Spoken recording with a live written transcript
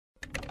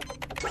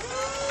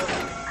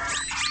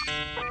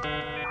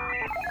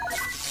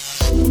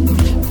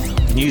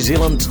New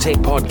Zealand Tech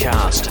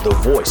Podcast, the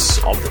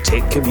voice of the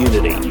tech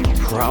community,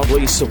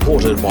 proudly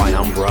supported by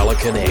Umbrella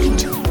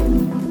Connect.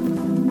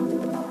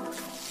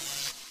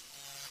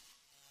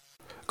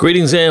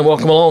 Greetings and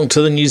welcome along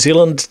to the New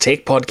Zealand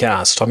Tech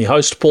Podcast. I'm your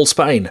host, Paul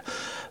Spain.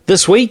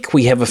 This week,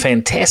 we have a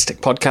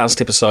fantastic podcast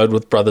episode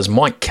with brothers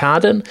Mike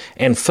Carden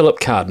and Philip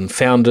Carden,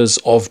 founders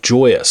of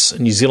Joyous, a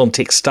New Zealand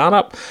tech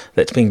startup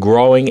that's been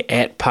growing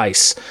at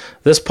pace.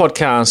 This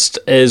podcast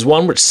is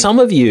one which some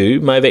of you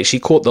may have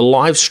actually caught the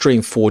live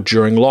stream for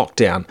during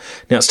lockdown.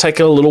 Now, it's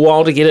taken a little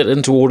while to get it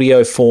into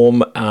audio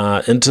form,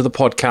 into the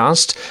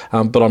podcast,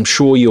 but I'm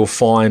sure you'll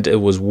find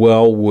it was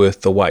well worth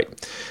the wait.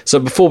 So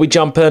before we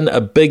jump in, a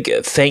big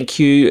thank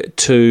you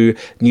to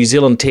New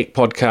Zealand Tech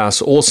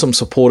Podcast's awesome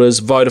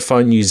supporters,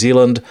 Vodafone New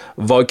Zealand,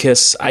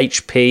 Vocus,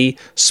 HP,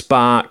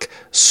 Spark,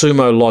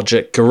 Sumo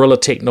Logic, Gorilla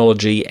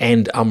Technology,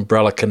 and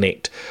Umbrella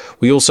Connect.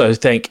 We also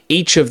thank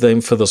each of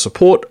them for the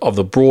support of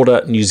the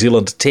broader New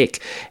Zealand tech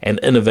and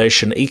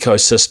innovation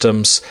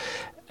ecosystems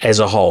as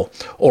a whole.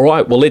 All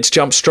right, well, let's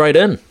jump straight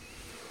in.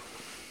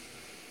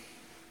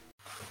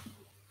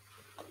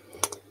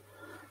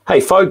 Hey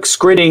folks,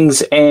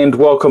 greetings and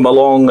welcome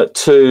along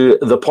to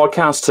the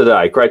podcast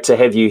today. Great to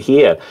have you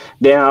here.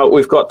 Now,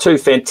 we've got two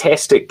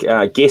fantastic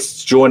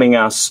guests joining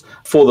us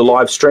for the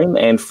live stream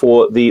and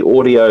for the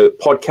audio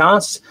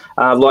podcast.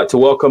 I'd like to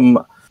welcome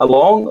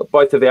along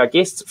both of our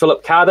guests,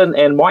 Philip Carden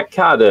and Mike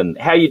Carden.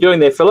 How are you doing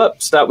there, Philip?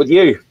 Start with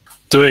you.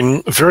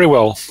 Doing very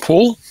well,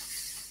 Paul.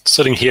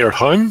 Sitting here at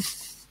home,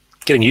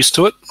 getting used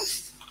to it.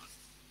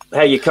 How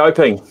are you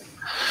coping?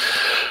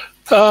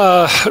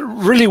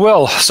 Really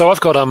well. So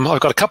I've got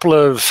a couple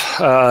of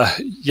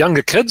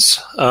younger kids,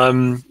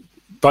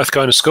 both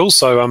going to school.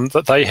 So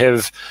that they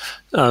have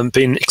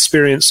been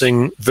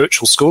experiencing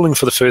virtual schooling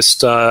for the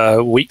first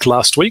week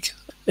last week,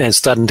 and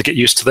starting to get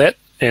used to that.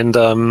 And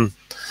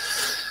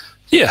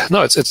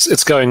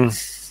it's going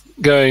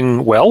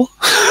well.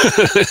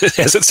 It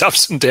has its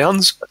ups and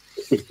downs.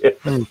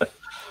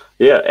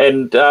 Yeah.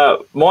 And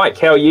Mike,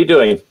 how are you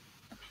doing?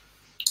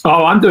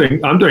 Oh, I'm doing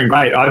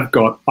great. I've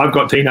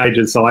got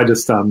teenagers, so I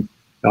just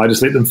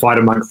let them fight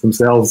amongst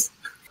themselves.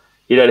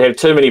 You don't have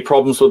too many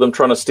problems with them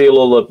trying to steal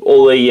all the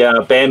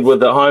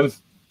bandwidth at home.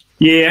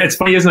 Yeah, it's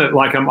funny, isn't it?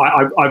 Like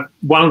I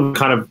one of the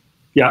kind of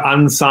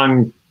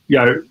unsung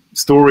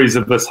stories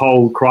of this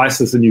whole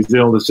crisis in New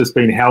Zealand has just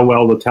been how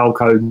well the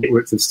telco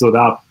networks have stood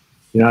up.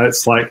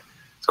 It's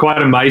quite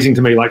amazing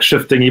to me, like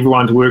shifting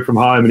everyone to work from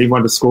home and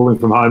everyone to schooling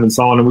from home and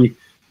so on. And we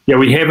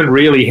haven't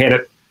really had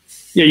it.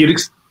 Yeah,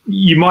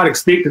 you might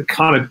expect it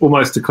kind of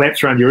almost to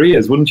collapse around your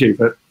ears, wouldn't you?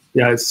 But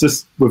it's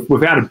just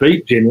without a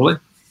beat generally.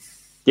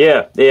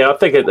 Yeah, I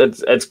think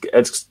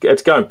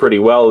it's going pretty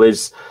well.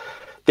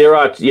 There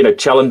are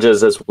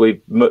challenges as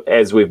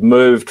we've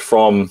moved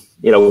from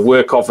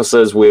work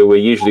offices where we're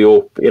usually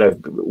all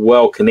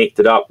well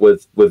connected up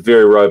with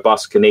very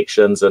robust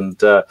connections, and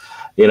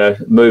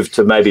move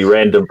to maybe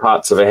random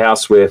parts of a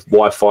house where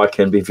Wi-Fi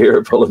can be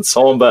variable and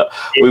so on. But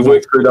we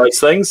work through those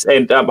things,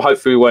 and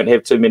hopefully we won't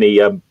have too many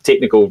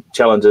technical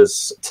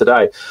challenges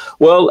today.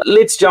 Well,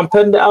 let's jump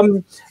in.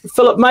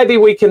 Philip, maybe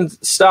we can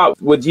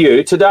start with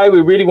you. Today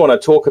we really want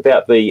to talk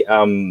about the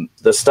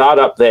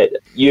startup that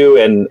you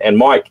and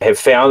Mike have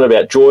found,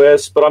 about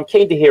Joyous, but I'm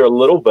keen to hear a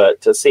little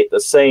bit to set the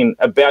scene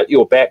about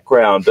your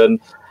background and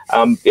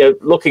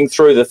looking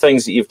through the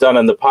things that you've done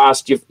in the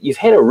past. You've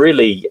had a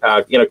really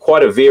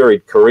quite a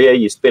varied career.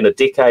 You spent a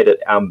decade at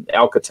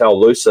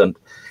Alcatel-Lucent,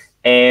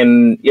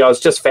 and I was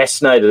just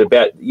fascinated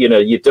about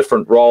your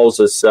different roles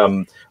as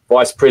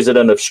Vice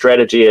President of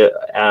Strategy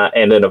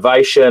and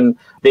Innovation.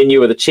 Then you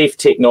were the Chief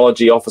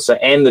Technology Officer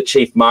and the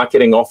Chief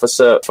Marketing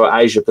Officer for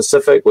Asia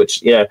Pacific,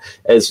 which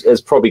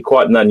is probably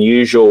quite an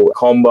unusual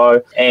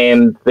combo,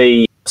 and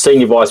the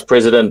Senior Vice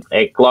President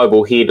and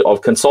Global Head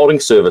of Consulting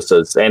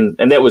Services. And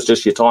that was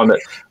just your time at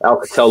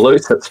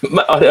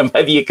Alcatel-Lucent.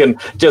 Maybe you can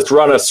just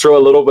run us through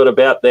a little bit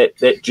about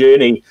that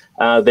journey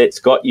that's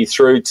got you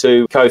through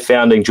to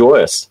co-founding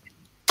Joyous.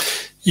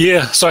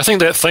 Yeah, so I think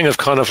that thing of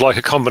kind of like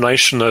a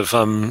combination of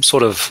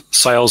sort of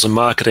sales and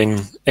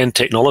marketing and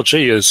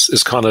technology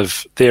is kind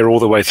of there all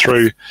the way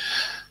through.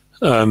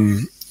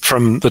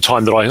 From the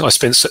time that I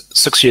spent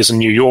 6 years in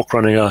New York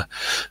running a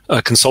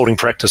consulting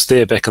practice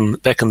there back in the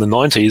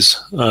 90s,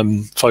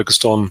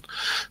 focused on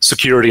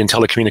security and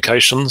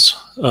telecommunications.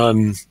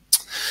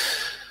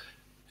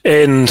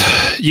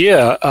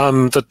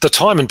 The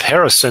time in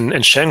Paris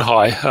and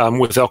Shanghai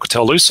with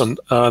Alcatel-Lucent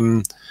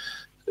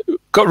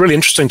got really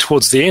interesting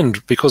towards the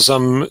end, because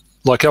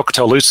like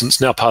Alcatel-Lucent's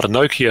now part of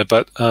Nokia,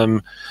 but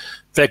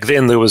back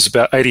then there was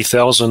about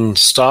 80,000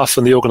 staff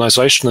in the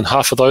organization, and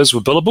half of those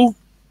were billable.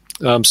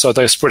 So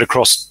they spread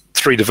across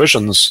 3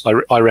 divisions.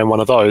 I ran one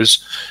of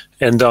those,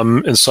 and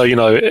so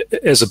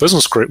as a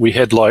business group, we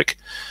had like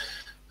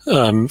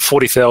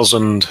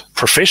 40,000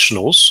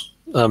 professionals,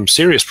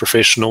 serious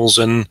professionals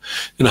in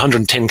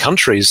 110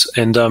 countries,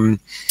 and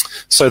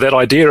so that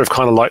idea of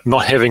kind of like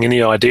not having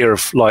any idea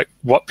of like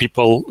what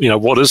people,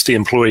 what is the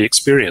employee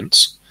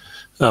experience,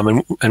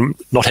 and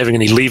not having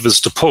any levers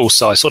to pull.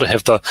 So I sort of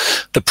have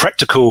the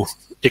practical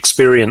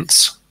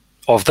experience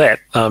of that.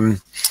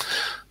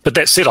 But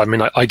that said, I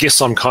mean, I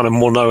guess I'm kind of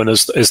more known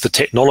as the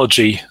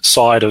technology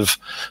side of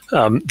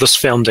this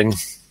founding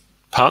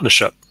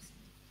partnership.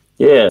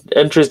 Yeah,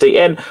 interesting.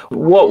 And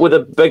what were the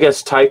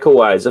biggest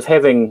takeaways of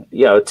having,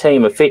 a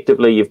team?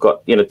 Effectively, you've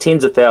got,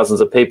 tens of thousands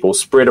of people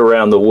spread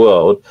around the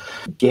world.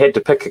 You had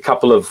to pick a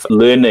couple of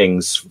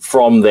learnings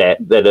from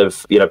that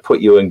have, put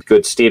you in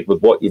good stead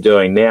with what you're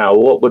doing now.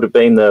 What would have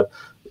been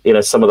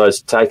some of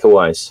those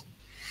takeaways?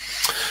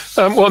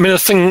 Well, I mean,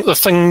 the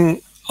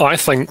thing I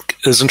think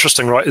is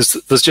interesting, right, is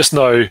that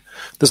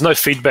there's no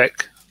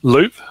feedback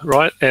loop,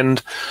 right?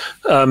 And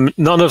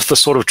none of the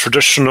sort of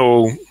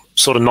traditional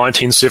sort of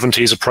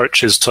 1970s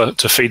approaches to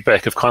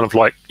feedback of kind of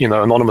like,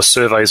 anonymous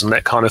surveys and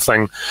that kind of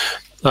thing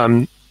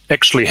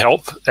actually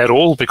help at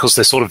all, because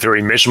they're sort of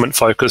very measurement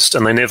focused,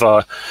 and they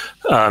never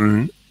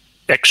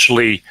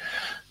actually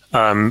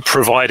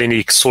provide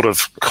any sort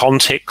of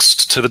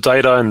context to the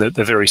data, and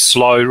they're very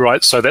slow,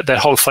 right? So that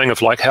whole thing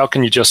of like, how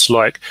can you just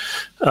like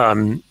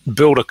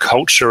build a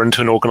culture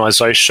into an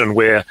organization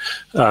where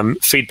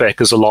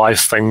feedback is a live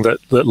thing that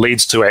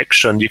leads to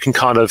action? You can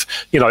kind of,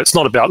 it's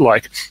not about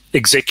like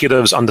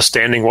executives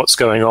understanding what's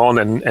going on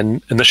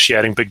and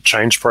initiating big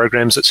change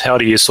programs. It's how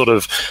do you sort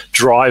of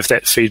drive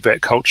that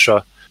feedback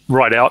culture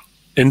right out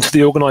into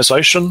the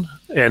organization?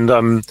 And,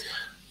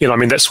 I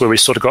mean, that's where we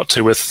sort of got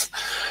to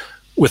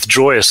with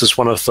Joyous as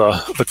one of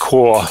the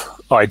core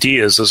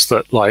ideas, is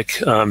that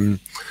like,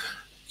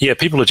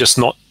 people are just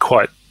not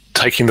quite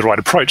taking the right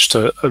approach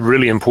to a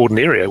really important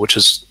area, which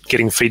is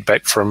getting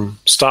feedback from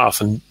staff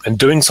and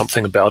doing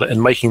something about it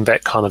and making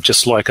that kind of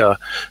just like a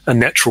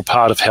natural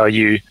part of how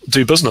you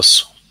do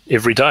business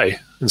every day.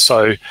 And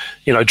so,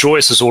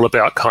 Joyous is all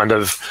about kind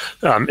of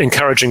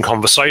encouraging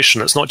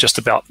conversation. It's not just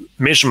about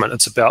measurement.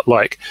 It's about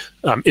like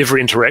every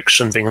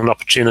interaction being an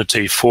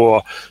opportunity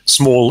for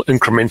small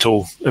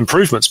incremental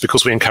improvements,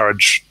 because we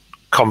encourage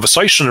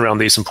conversation around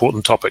these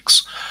important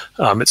topics.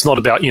 It's not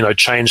about,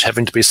 change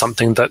having to be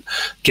something that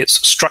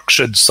gets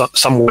structured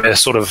somewhere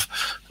sort of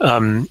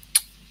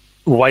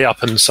way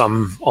up in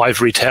some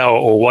ivory tower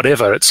or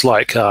whatever. It's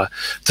like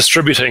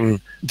distributing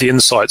the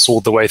insights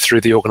all the way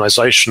through the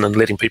organization and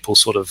letting people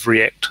sort of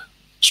react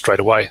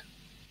straight away.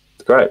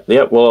 Great.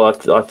 Yeah. Well,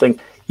 I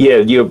think,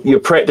 your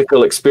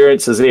practical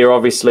experiences there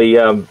obviously,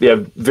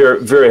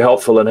 very, very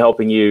helpful in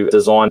helping you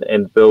design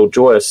and build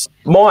Joyous.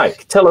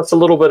 Mike, tell us a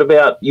little bit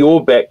about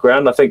your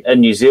background. I think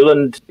in New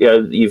Zealand,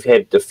 you've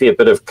had a fair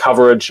bit of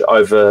coverage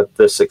over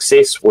the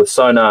success with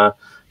Sonar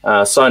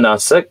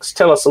 6.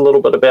 Tell us a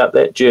little bit about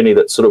that journey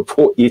that sort of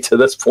brought you to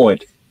this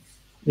point.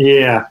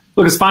 Yeah.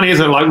 Look, it's funny,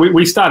 isn't it? Like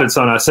we started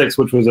Sonar 6,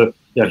 which was a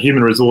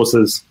human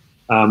resources,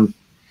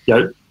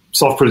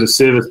 software as a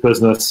service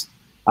business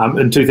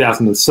in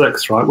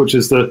 2006, right? Which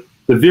is the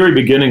very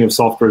beginning of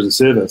software as a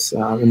service.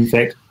 In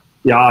fact,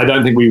 I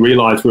don't think we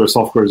realised we were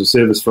software as a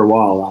service for a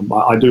while.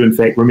 I do, in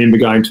fact, remember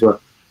going to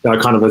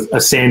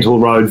a Sandhill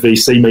Road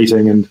VC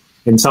meeting,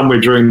 and somewhere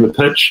during the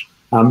pitch,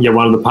 one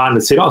of the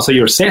partners said, "Oh, so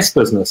you're a SaaS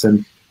business?"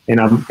 And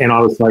I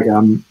was like,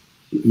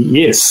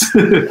 yes.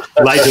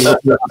 Later,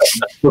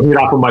 looking it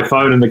up on my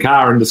phone in the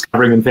car and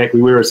discovering, in fact,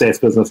 we were a SaaS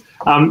business.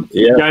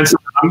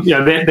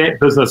 That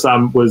business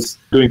was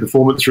doing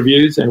performance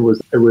reviews, and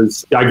it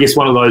was I guess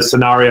one of those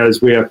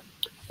scenarios where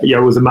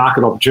it was a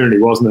market opportunity,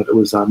 wasn't it? It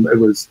was.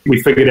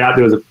 We figured out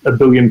there was a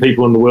billion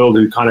people in the world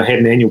who kind of had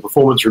an annual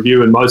performance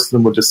review, and most of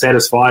them were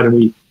dissatisfied,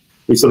 and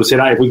we sort of said,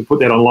 hey, if we can put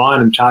that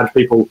online and charge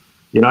people,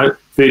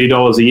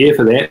 $30 a year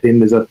for that, then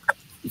there's a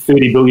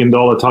 $30 billion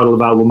total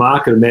available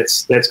market, and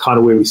that's kind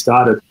of where we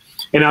started.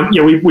 And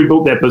we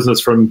built that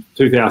business from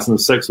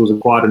 2006. It was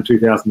acquired in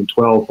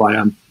 2012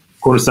 by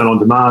Cornerstone On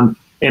Demand,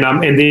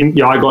 and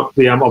then I got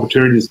the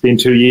opportunity to spend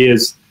 2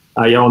 years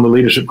on the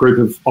leadership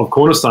group of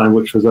Cornerstone,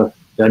 which was a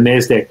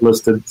NASDAQ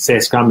listed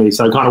SaaS company.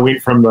 So kind of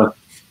went from the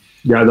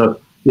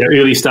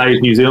early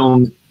stage New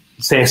Zealand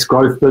SaaS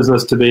growth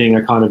business to being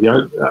a kind of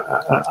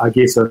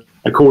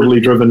a quarterly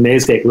driven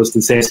NASDAQ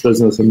listed SaaS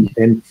business,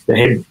 and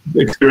they had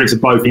experience at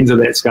both ends of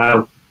that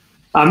scale.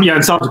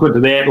 And subsequent to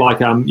that,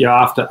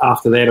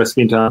 after that, I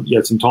spent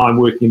some time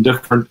working in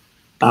different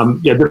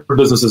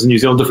businesses in New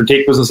Zealand, different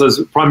tech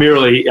businesses.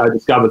 Primarily, I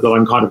discovered that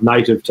I'm kind of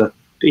native to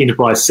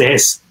enterprise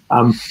SaaS,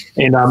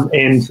 did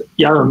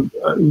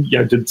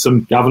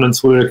some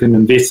governance work and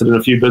invested in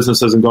a few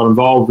businesses and got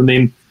involved. And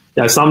then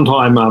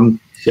sometime a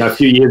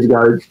few years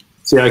ago,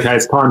 said, okay,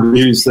 it's time to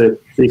use the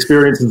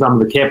experience and some of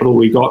the capital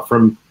we got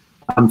from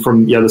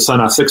the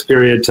Sonar 6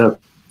 period to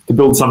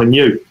build something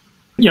new.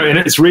 And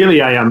it's really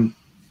an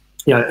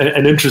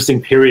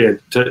interesting period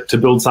to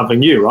build something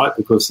new, right?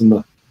 Because in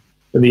the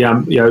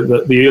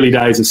early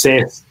days of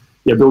SaaS,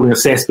 building a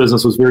SaaS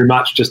business was very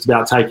much just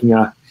about taking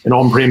an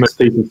on-premise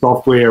piece of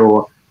software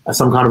or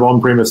some kind of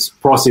on-premise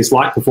process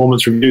like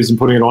performance reviews and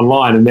putting it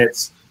online. And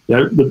that's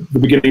the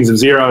beginnings of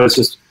Xero is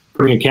just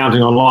putting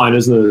accounting online,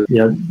 isn't it?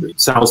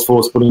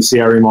 Salesforce putting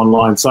CRM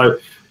online. So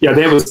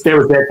that was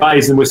that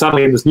phase, and we're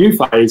suddenly in this new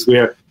phase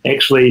where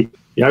actually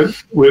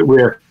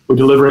we're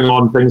delivering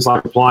on things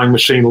like applying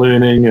machine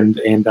learning and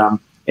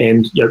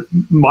and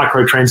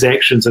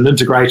microtransactions and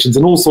integrations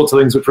and all sorts of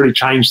things which really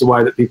changed the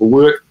way that people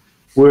work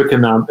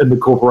in the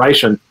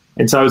corporation.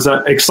 And so it's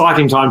an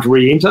exciting time to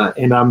re-enter,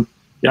 and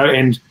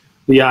and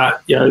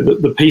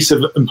the piece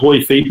of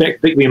employee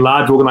feedback, particularly in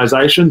large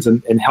organisations,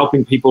 and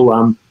helping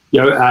people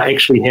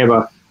actually have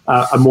a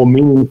more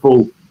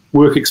meaningful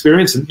work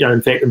experience, and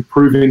in fact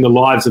improving the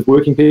lives of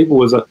working people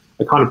was a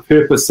kind of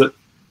purpose that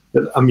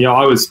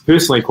I was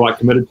personally quite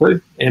committed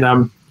to,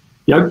 and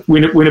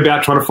went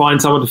about trying to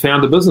find someone to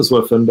found a business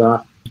with, and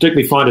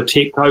particularly find a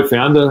tech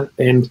co-founder.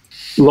 And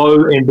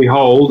lo and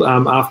behold,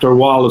 after a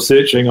while of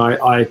searching,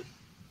 I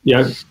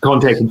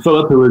contacted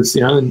Philip, who was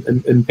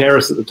in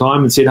Paris at the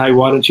time, and said, "Hey,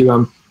 why don't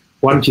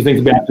you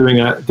think about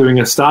doing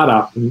a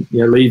startup and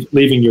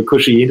leaving your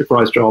cushy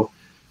enterprise job?"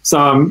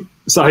 So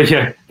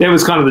that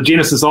was kind of the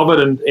genesis of it,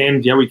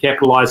 and we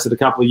capitalised it a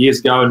couple of years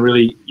ago, and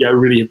really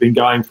have been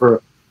going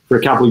for a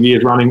couple of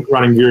years, running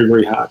very,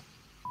 very hard.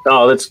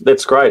 Oh,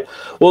 that's great.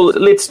 Well,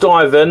 let's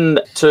dive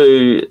in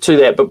to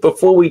that. But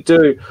before we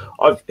do,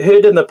 I've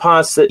heard in the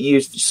past that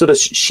you sort of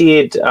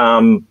shared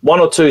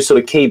one or two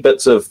sort of key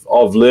bits of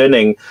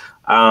learning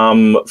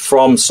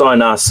from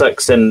Sonar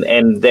 6 and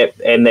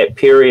that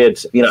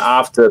period,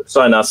 after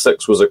Sonar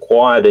 6 was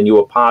acquired and you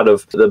were part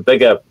of the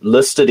bigger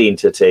listed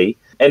entity.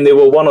 And there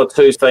were one or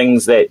two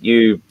things that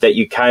you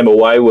came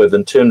away with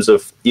in terms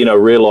of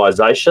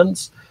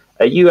realizations.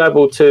 Are you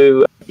able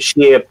to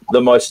share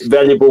the most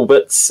valuable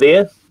bits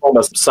there from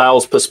a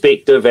sales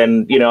perspective,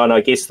 and and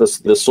I guess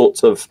the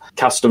sorts of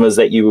customers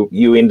that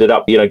you ended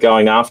up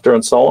going after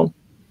and so on?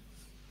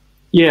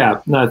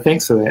 Yeah, no,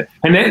 thanks for that.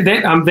 And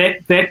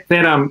that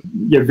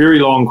very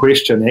long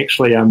question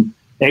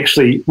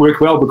actually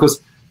worked well,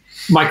 because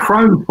my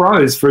Chrome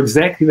froze for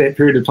exactly that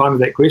period of time of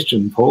that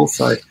question, Paul.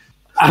 So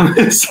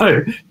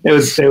that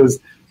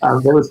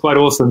was quite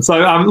awesome. So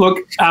look,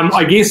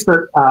 I guess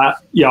that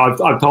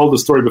I've told the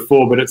story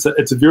before, but it's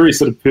a very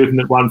sort of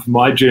pertinent one for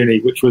my journey,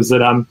 which was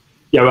that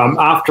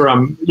after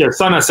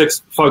Sonar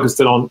 6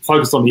 focused on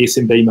the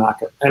SMB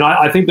market, and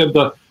I think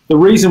that the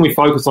reason we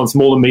focused on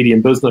small and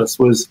medium business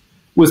was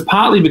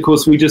partly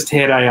because we just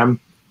had a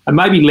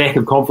maybe lack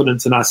of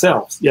confidence in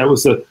ourselves. It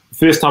was the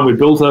first time we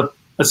built a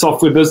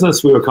software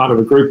business. We were kind of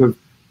a group of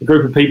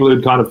people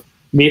who'd kind of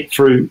met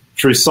through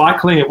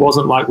cycling. It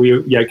wasn't like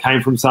we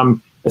came from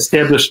some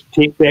established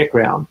tech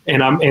background,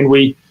 and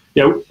we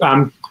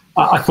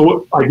I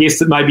thought, I guess,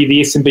 that maybe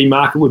the SMB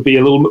market would be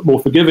a little bit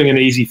more forgiving and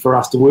easy for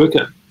us to work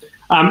in.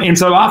 And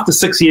so after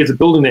 6 years of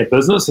building that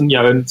business, and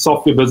in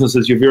software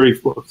businesses,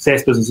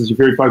 SaaS businesses, you're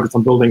very focused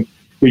on building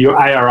your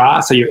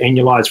ARR, so your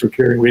annualized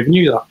recurring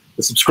revenue,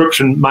 the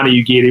subscription money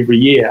you get every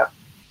year.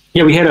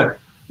 We had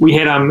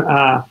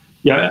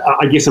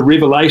I guess a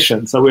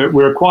revelation. So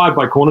we're acquired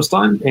by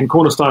Cornerstone, and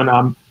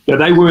Cornerstone,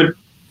 they weren't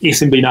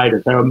SMB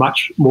native. They were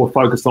much more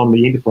focused on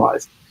the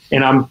enterprise.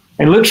 And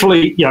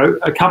literally,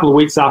 a couple of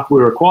weeks after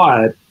we were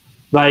acquired,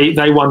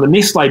 they won the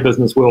Nestle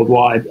business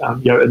worldwide,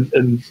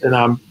 in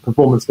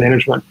performance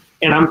management.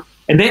 And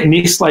that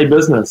Nestle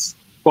business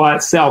by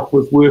itself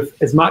was worth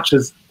as much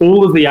as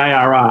all of the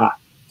ARR,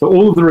 so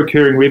all of the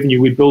recurring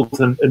revenue we built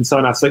in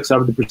Sonar 6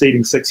 over the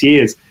preceding 6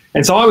 years.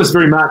 And so I was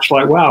very much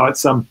like, wow,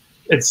 it's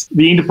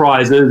the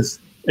enterprise is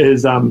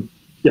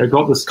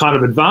got this kind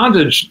of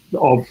advantage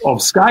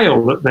of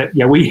scale that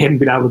we hadn't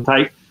been able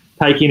to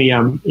take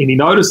any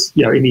notice,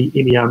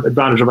 any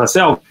advantage of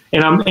ourselves.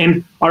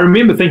 And I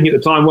remember thinking at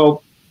the time,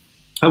 well,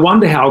 I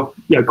wonder how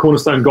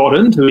Cornerstone got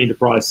into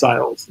enterprise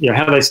sales,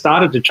 how they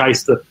started to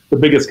chase the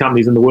biggest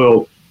companies in the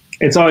world.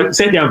 And so I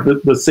sat down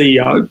with the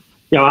CEO,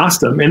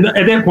 asked him, and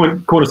at that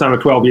point Cornerstone were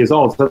 12 years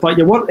old. So it's like,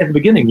 what at the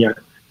beginning, how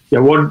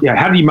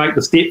do you make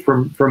the step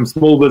from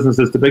small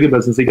businesses to bigger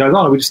business? He goes,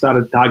 we just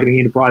started targeting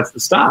enterprise at the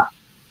start.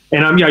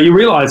 And you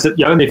realise that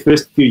in their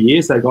first few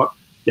years they got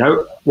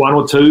one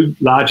or two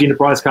large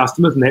enterprise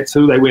customers, and that's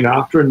who they went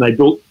after, and they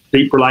built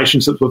deep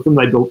relationships with them.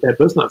 They built that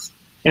business,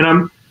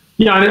 and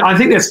I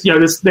think that's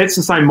that's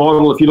the same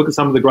model. If you look at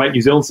some of the great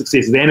New Zealand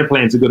successes,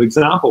 Anaplan's a good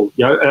example.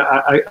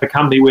 A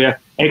company where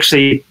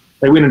actually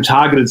they went and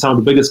targeted some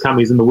of the biggest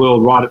companies in the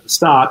world right at the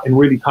start, and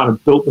really kind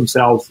of built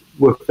themselves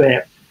with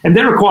that. And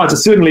that requires a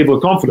certain level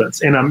of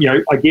confidence. And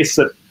I guess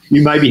that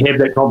you maybe have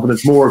that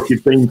confidence more if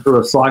you've been through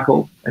a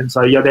cycle. And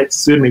so that's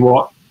certainly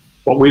what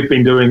we've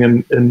been doing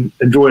in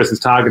Joyous, is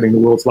targeting the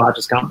world's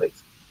largest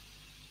companies.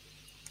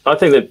 I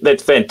think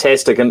that's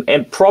fantastic,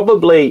 and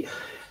probably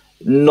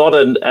not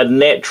a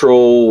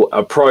natural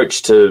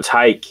approach to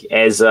take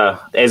as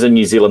a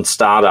New Zealand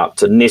startup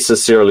to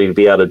necessarily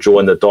be able to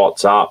join the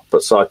dots up.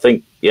 But so I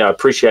think I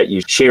appreciate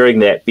you sharing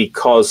that,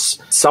 because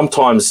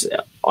sometimes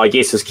I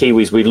guess as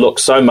Kiwis we look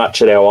so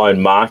much at our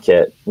own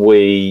market,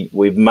 we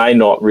may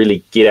not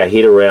really get our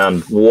head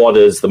around what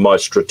is the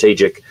most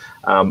strategic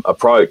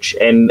approach.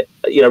 And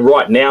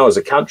right now as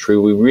a country,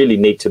 we really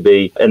need to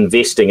be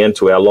investing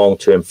into our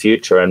long-term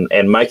future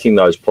and making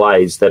those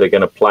plays that are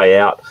going to play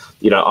out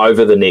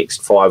over the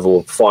next 5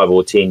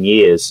 or 10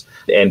 years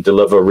and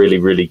deliver really,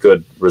 really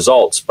good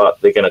results, but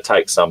they're going to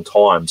take some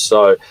time.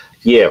 So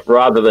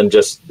rather than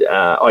just,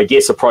 I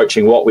guess,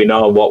 approaching what we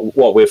know and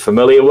what we're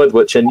familiar with,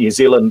 which in New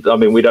Zealand, I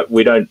mean, I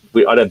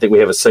don't think we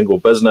have a single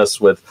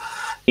business with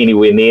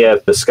anywhere near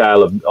the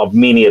scale of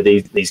many of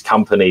these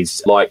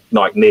companies like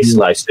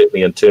Nestle,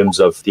 certainly in terms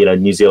of,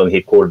 New Zealand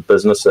headquartered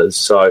businesses.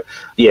 So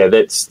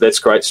that's a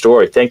great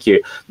story. Thank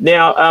you.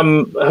 Now,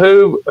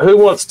 who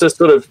wants to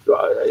sort of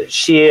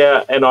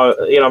share? And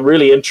I'm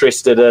really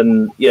interested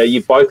in,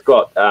 you've both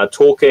got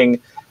talking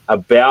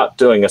about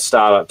doing a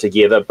startup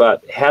together,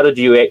 but how did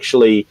you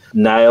actually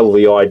nail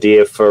the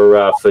idea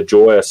for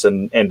Joyous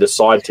and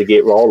decide to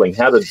get rolling?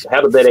 How did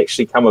that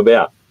actually come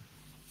about?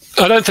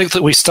 I don't think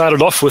that we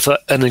started off with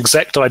an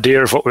exact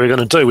idea of what we were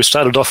going to do. We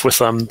started off with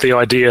the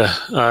idea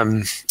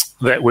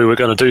that we were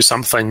going to do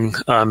something,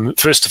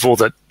 first of all,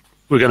 that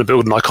we're going to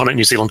build an iconic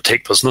New Zealand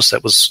tech business.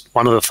 That was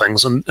one of the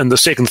things. And the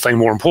second thing,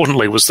 more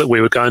importantly, was that we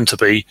were going to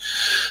be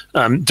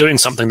doing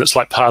something that's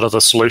like part of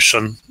the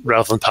solution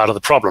rather than part of the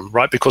problem,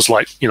 right? Because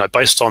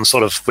based on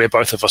sort of where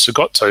both of us have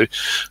got to,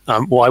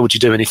 why would you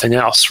do anything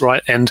else,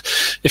 right? And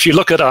if you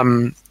look at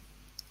what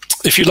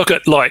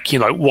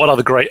are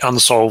the great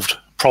unsolved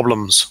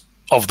problems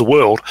of the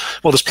world,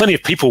 well, there's plenty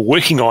of people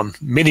working on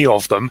many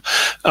of them,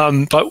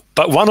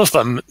 but one of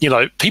them,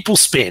 people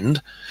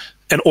spend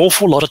an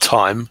awful lot of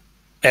time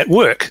at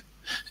work,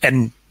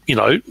 and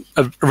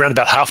around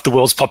about half the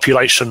world's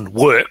population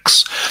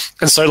works,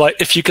 and so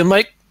if you can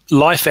make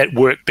life at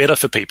work better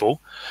for people,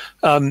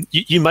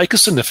 you make a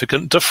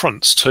significant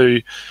difference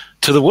to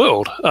the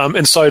world,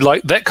 and so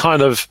that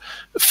kind of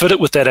fit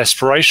it with that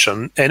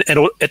aspiration, and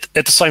at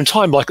the same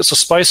time, it's a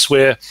space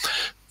where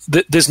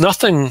there's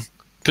nothing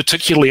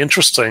particularly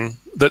interesting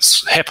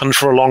that's happened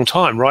for a long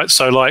time, right?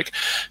 So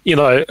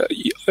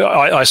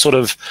I sort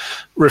of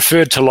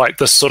referred to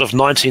this sort of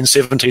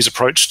 1970s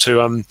approach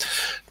to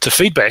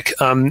feedback.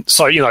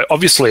 So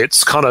obviously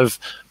it's kind of,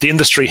 the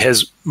industry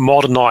has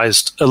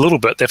modernized a little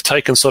bit. They've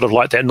taken sort of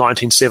that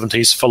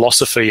 1970s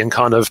philosophy and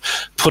kind of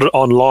put it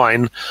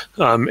online,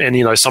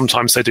 and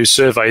sometimes they do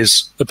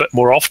surveys a bit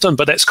more often,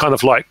 but that's kind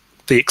of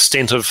the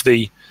extent of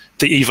the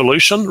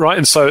evolution, right?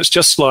 And so it's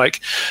just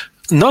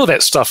none of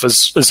that stuff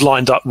is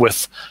lined up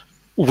with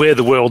where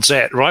the world's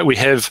at, right? We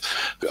have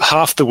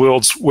half the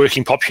world's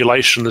working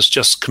population is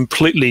just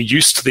completely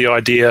used to the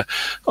idea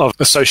of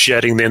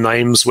associating their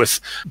names with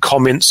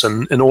comments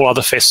and all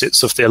other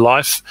facets of their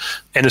life.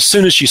 And as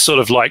soon as you sort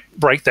of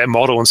break that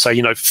model and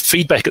say,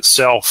 feedback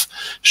itself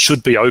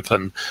should be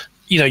open,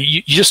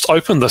 you just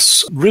open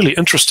this really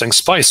interesting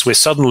space where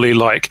suddenly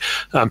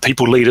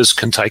people leaders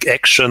can take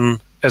action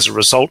as a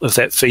result of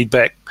that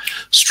feedback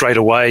straight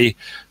away.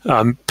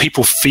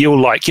 People feel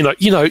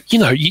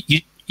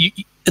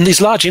in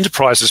these large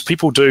enterprises,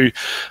 people do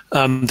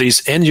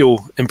these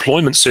annual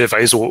employment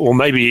surveys, or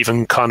maybe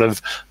even kind of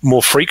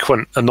more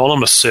frequent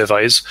anonymous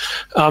surveys,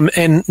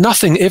 and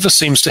nothing ever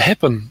seems to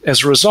happen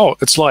as a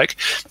result. It's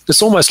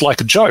almost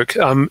like a joke.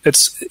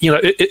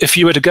 If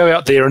you were to go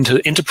out there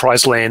into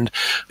enterprise land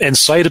and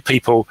say to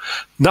people,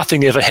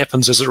 nothing ever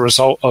happens as a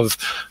result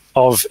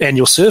of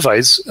annual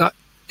surveys,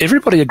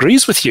 everybody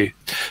agrees with you.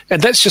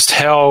 And that's just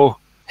how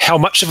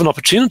much of an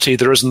opportunity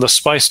there is in this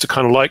space to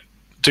kind of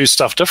do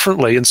stuff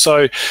differently. And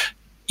so,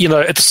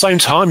 at the same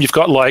time, you've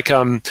got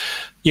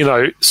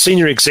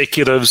senior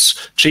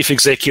executives, chief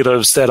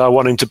executives that are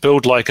wanting to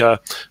build a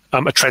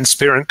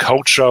transparent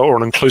culture or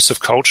an inclusive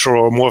culture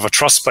or more of a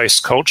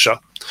trust-based culture.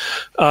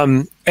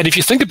 And if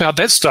you think about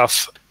that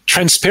stuff,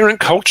 transparent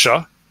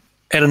culture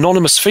and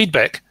anonymous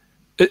feedback,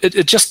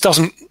 it just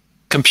doesn't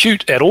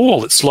compute at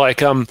all. It's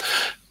what's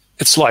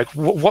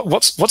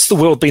the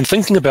world been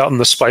thinking about in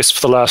this space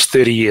for the last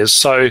 30 years?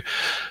 So,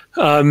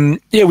 we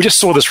just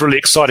saw this really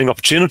exciting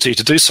opportunity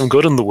to do some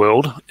good in the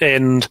world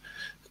and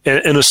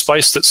in a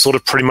space that's sort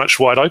of pretty much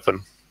wide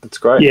open. That's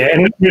great. Yeah,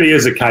 and it really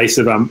is a case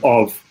of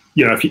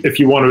if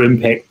you want to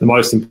impact the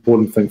most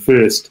important thing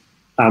first,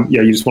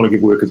 you just want to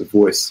give workers a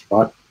voice,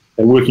 right?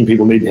 And working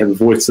people need to have a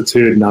voice that's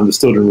heard and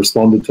understood and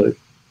responded to,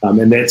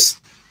 and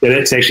that's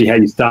actually how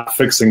you start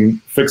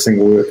fixing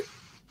work.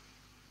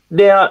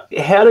 Now,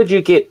 how did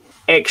you get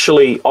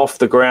actually off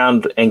the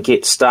ground and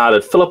get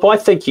started? Philip, I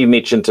think you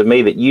mentioned to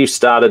me that you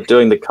started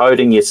doing the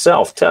coding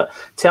yourself.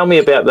 Tell me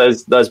about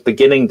those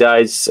beginning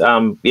days,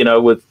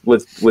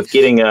 with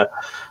getting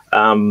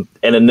an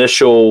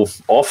initial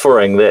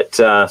offering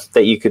that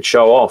you could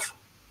show off.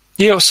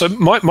 Yeah, so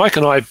Mike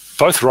and I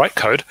both write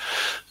code,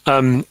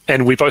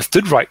 and we both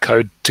did write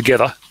code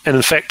together. And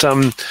in fact,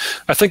 I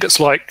think it's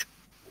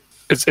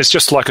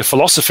just like a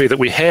philosophy that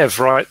we have,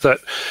 right? That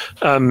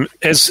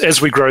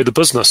as we grow the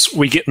business,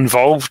 we get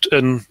involved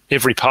in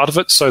every part of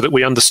it so that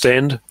we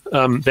understand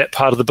that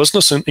part of the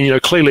business. And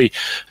clearly,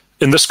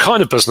 in this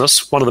kind of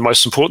business, one of the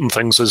most important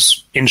things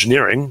is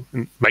engineering.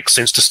 It makes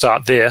sense to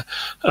start there.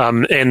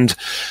 And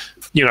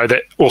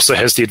that also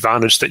has the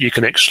advantage that you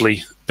can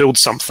actually build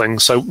something.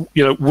 So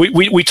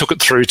we took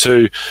it through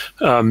to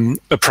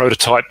a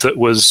prototype that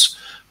was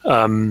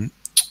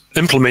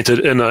implemented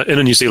in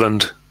a New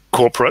Zealand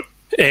corporate.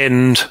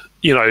 And,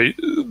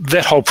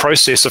 that whole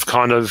process of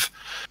kind of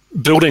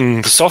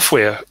building the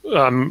software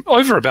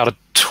over about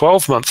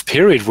 12-month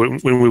period when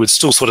we would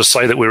still sort of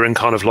say that we were in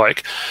kind of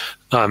like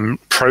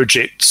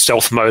project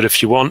stealth mode,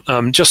 if you want.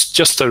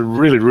 Just a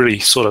really, really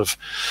sort of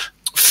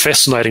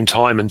fascinating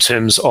time in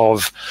terms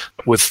of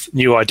with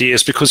new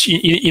ideas, because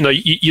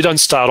you don't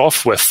start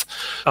off with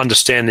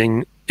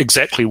understanding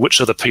exactly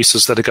which are the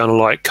pieces that are going to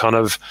like kind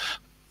of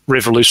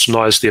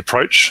revolutionize the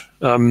approach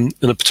in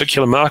a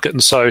particular market.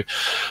 And so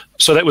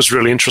that was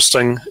really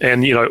interesting,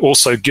 and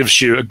also gives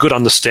you a good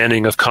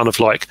understanding of kind of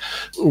like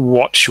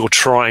what you're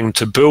trying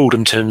to build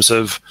in terms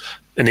of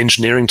an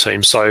engineering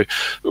team. So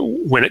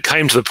when it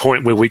came to the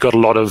point where we got a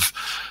lot of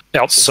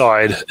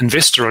outside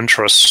investor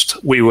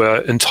interest, we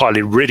were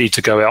entirely ready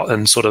to go out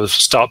and sort of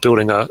start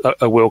building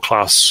a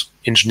world-class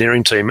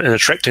engineering team and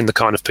attracting the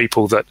kind of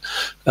people that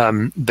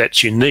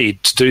that you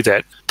need to do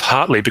that,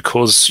 partly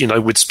because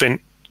we'd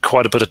spent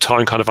quite a bit of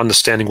time kind of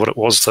understanding what it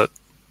was that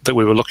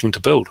we were looking to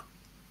build.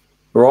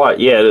 Right,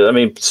 yeah. I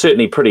mean,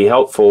 certainly pretty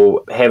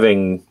helpful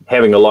having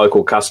a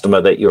local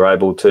customer that you're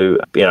able to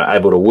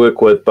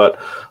work with, but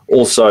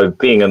also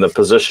being in the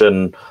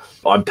position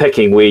I'm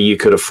picking where you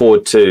could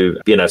afford to,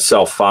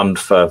 self-fund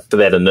for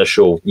that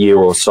initial year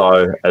or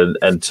so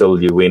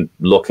until you went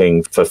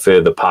looking for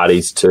further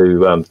parties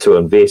to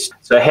invest.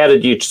 So how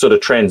did you sort of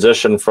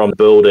transition from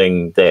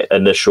building that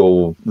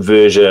initial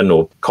version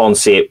or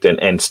concept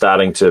and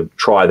starting to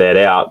try that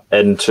out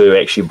into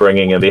actually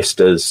bringing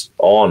investors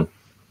on?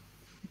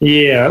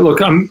 Yeah,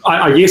 look,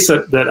 I guess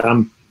that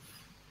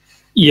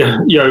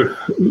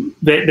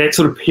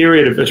sort of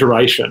period of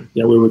iteration,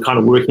 where we're kind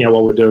of working out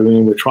what we're doing,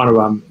 and we're trying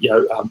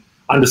to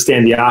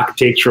understand the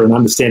architecture and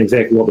understand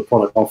exactly what the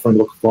product offering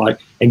looks like,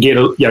 and get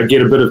a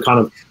bit of kind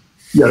of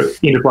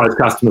enterprise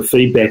customer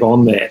feedback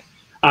on that,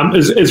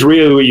 is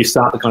really where you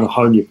start to kind of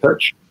hone your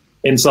pitch.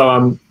 And so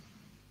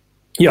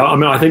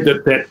I think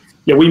that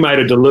we made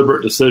a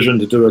deliberate decision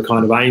to do a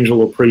kind of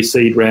angel or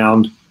pre-seed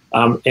round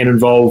and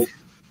involve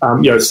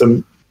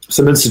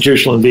some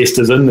institutional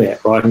investors in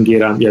that, right, and get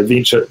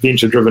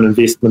venture-driven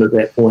investment at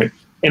that point.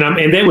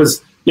 And that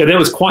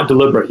was quite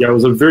deliberate. It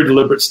was a very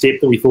deliberate step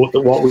that we thought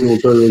that what we will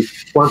do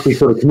is once we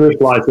sort of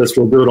commercialise this,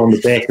 we'll do it on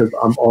the back of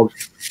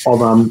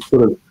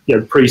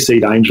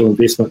pre-seed angel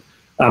investment.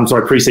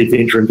 Pre-seed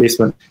venture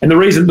investment. And the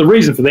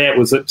reason for that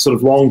was that sort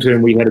of long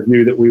term we had a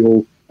view that we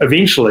will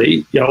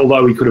eventually,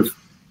 although we could have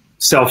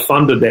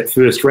self-funded that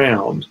first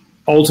round,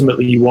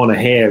 ultimately you want to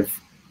have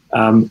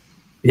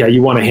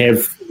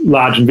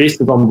large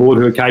investors on board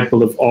who are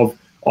capable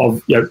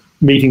of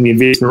meeting the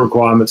investment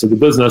requirements of the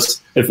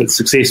business if it's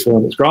successful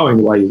and it's growing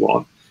the way you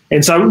want.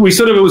 And so it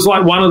was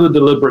like one of the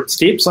deliberate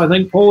steps, I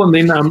think, Paul. And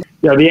then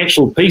the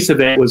actual piece of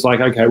that was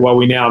like, okay, well,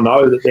 we now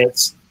know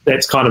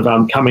that's kind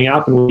of coming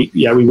up, and we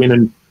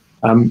went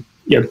and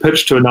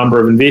pitched to a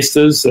number of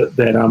investors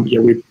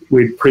that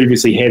we'd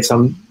previously had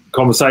some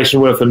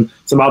conversation with, and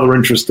some other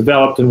interest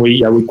developed, and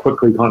we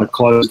quickly kind of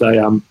closed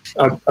a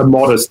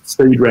modest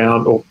seed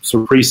round, or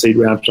sort of pre-seed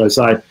round, should I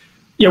say,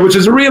 which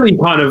is a really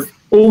kind of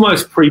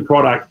almost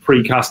pre-product,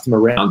 pre-customer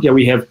round.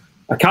 We have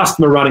a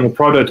customer running a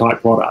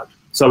prototype product,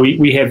 so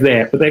we have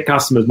that, but that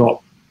customer is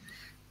not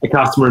a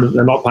customer, and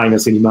they're not paying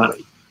us any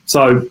money.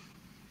 So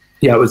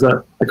it was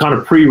a kind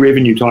of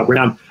pre-revenue type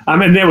round,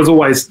 and that was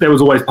always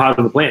part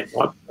of the plan.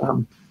 Right?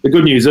 The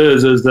good news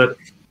is that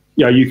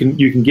you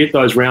can get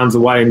those rounds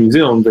away in New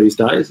Zealand these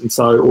days, and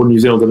so, or New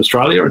Zealand and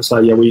Australia, and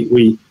so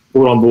we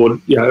brought on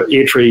board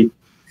Airtree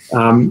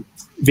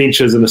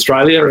Ventures in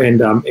Australia and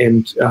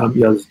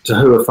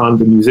Tahua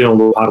Fund in New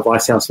Zealand, or part of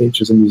Icehouse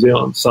Ventures in New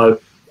Zealand. So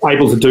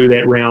able to do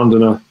that round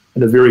in a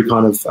very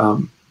kind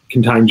of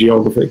contained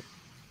geography.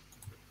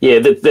 Yeah,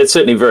 that's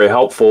certainly very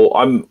helpful.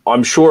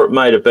 I'm sure it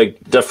made a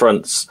big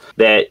difference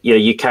that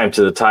you came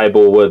to the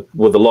table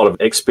with a lot of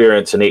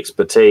experience and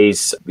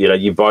expertise.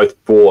 You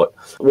both brought.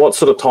 What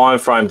sort of time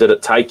frame did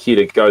it take you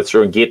to go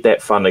through and get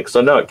that funding? Because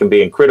I know it can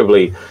be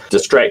incredibly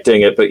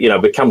distracting. It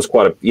becomes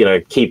quite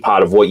a key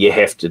part of what you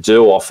have to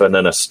do often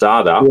in a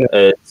startup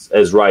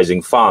is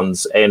raising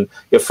funds. And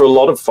for a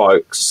lot of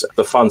folks,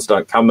 the funds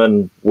don't come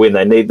in when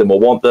they need them or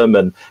want them,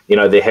 and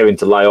they're having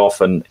to lay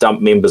off and dump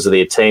members of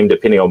their team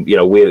depending on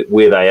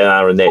where they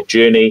are in that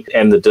journey.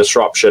 And the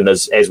disruption,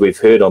 as we've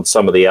heard on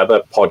some of the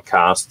other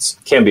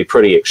podcasts, can be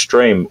pretty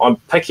extreme. I'm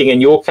picking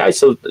in your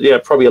case,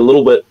 probably a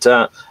little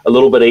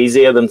bit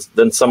easier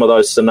than some of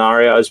those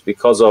scenarios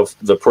because of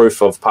the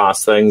proof of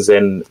past things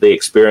and the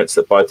experience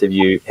that both of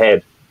you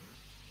had.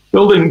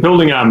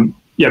 Building an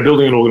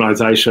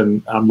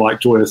organisation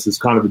like Joyous is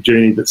kind of a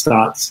journey that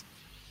starts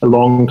a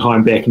long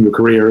time back in your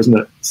career, isn't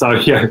it? So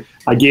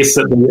I guess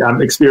that the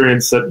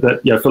experience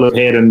that Philip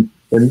had in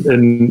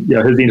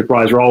his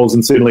enterprise roles,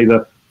 and certainly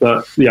the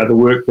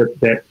work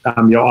that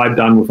I'd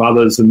done with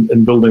others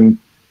in building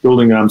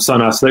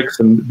Sonar 6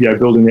 and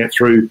building that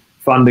through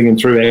funding and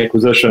through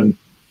acquisition,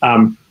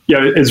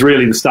 is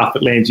really the stuff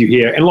that lands you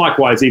here. And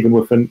likewise, even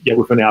within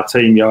our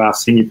team, our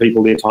senior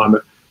people, their time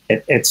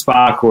at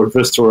Spark or at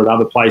Vista or at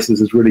other places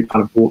has really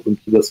kind of brought them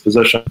to this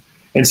position.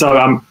 And so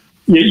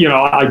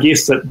I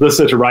guess that this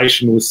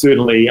iteration was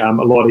certainly a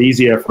lot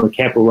easier from a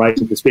capital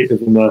raising perspective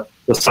than the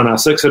Sonar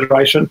 6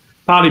 iteration,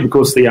 partly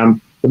because the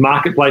the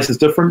marketplace is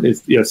different.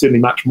 There's certainly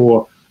much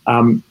more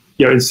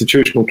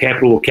institutional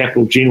capital or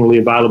capital generally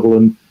available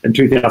in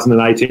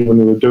 2018 when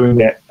we were doing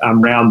that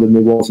round than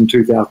there was in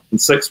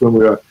 2006 when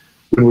we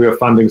were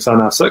funding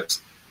Sonar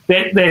 6.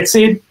 That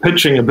said,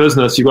 pitching a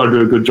business, you've got to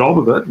do a good job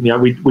of it.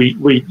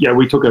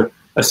 We took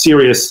a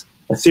serious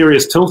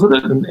tilt at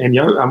it, and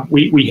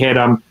we had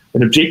an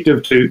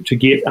objective to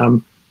get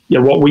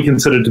what we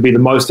considered to be the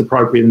most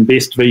appropriate and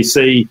best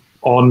VC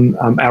on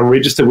our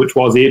register, which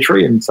was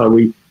Airtree, and so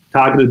we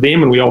targeted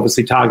them, and we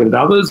obviously targeted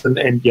others, and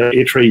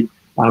Airtree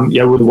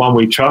were the one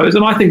we chose.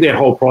 And I think that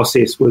whole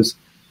process was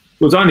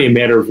only a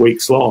matter of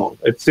weeks long.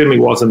 It certainly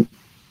wasn't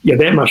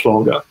that much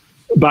longer.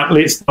 But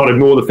let's not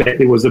ignore the fact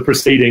there was a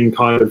preceding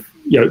kind of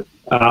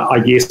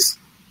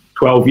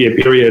 12-year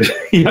period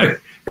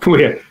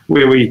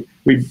where we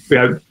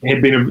had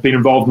been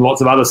involved in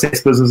lots of other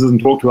SaaS businesses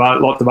and talked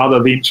about lots of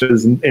other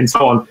ventures and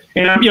so on.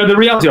 And the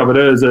reality of it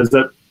is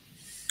that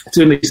it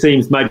certainly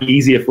seems maybe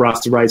easier for us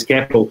to raise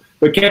capital,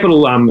 but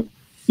capital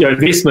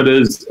investment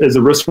is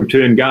a risk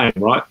return game,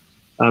 right?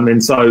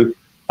 And so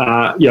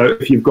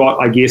if you've got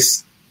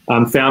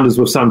founders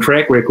with some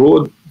track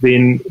record,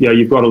 then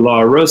you've got a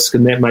lower risk,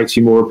 and that makes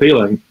you more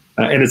appealing.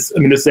 And it's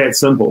that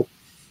simple.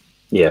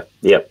 Yeah,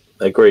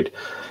 agreed.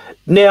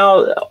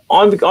 Now,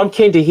 I'm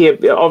keen to hear,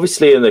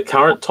 obviously in the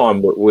current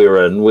time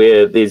we're in,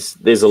 where there's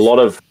a lot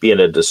of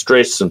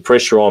distress and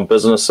pressure on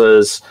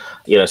businesses,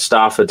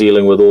 staff are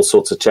dealing with all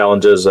sorts of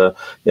challenges. I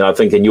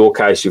think in your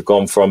case, you've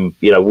gone from,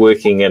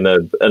 working in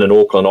an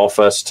Auckland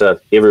office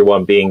to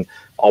everyone being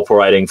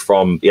operating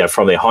from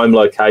their home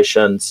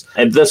locations.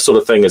 And this sort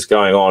of thing is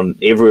going on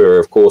everywhere,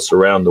 of course,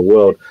 around the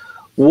world.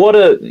 What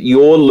are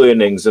your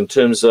learnings in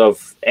terms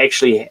of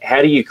actually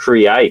how do you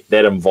create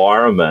that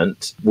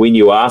environment when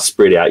you are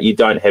spread out? You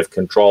don't have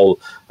control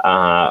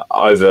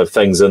over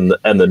things in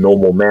the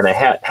normal manner.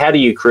 How do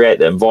you create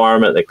the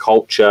environment, the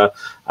culture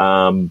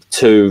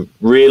to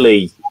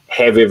really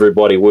have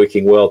everybody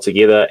working well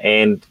together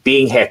and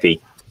being happy?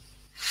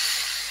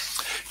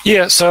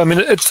 Yeah, so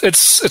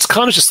it's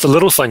kind of just the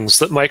little things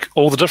that make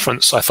all the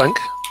difference, I think.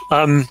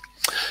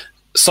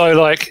 So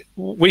like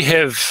we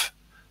have,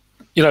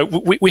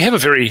 we have a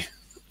very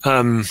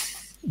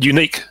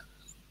unique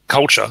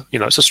culture.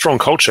 It's a strong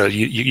culture.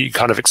 You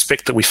kind of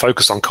expect that we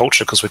focus on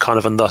culture because we're kind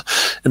of in the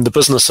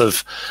business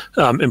of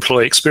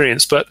employee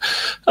experience. But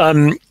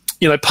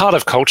part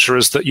of culture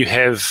is that you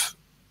have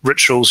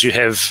rituals, you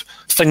have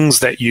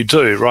things that you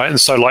do, right? And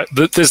so like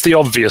there's the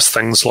obvious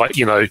things like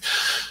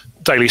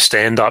daily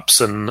stand-ups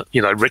and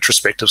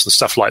retrospectives and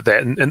stuff like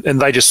that,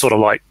 and they just sort of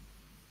like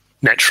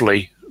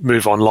naturally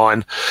move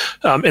online.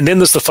 And then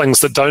there's the things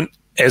that don't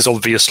as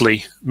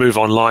obviously move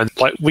online.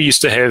 Like we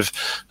used to have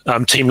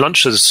team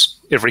lunches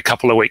every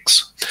couple of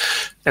weeks,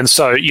 and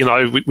so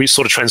we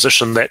sort of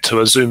transitioned that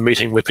to a Zoom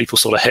meeting where people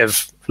sort of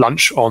have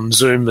lunch on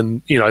Zoom,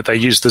 and they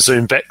use the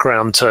Zoom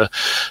background to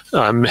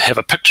have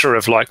a picture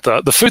of like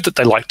the food that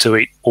they like to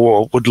eat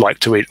or would like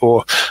to eat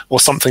or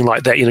something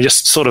like that.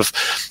 Just sort of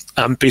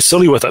be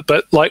silly with it.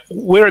 But like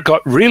where it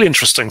got really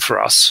interesting for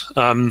us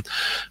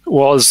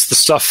was the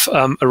stuff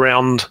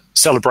around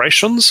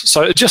celebrations.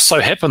 So it just so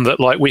happened that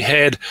like we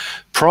had,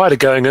 prior to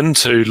going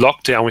into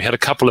lockdown, we had a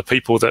couple of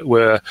people that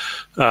were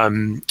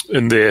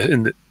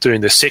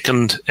doing their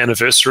second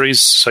anniversaries.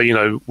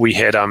 So we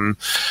had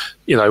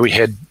we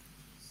had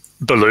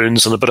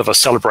balloons and a bit of a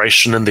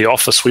celebration in the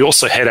office. We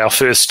also had our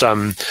first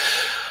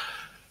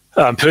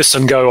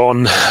person go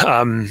on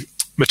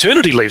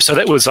maternity leave, so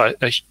that was a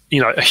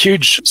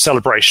huge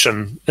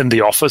celebration in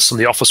the office, and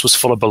the office was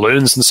full of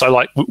balloons. And so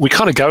like we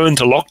kind of go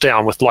into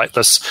lockdown with like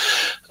this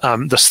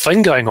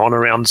thing going on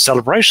around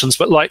celebrations.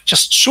 But like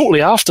just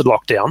shortly after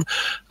lockdown,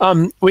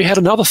 we had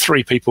another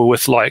 3 people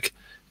with like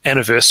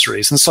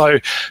anniversaries. And so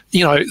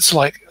it's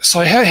like,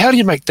 so how do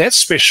you make that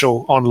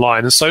special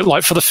online? And so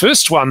like for the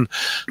first one,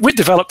 we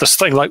developed this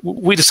thing. Like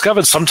we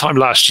discovered sometime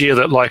last year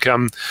that like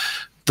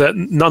that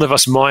none of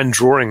us mind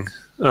drawing.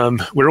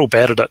 We're all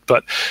bad at it,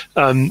 but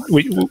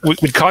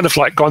we'd kind of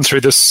like gone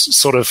through this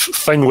sort of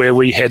thing where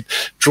we had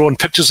drawn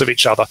pictures of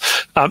each other.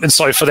 And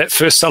so for that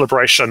first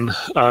celebration,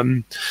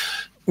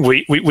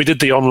 we did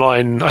the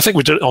online, I think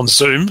we did it on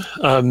Zoom,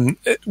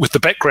 with the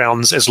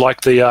backgrounds as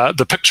like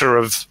the picture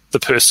of the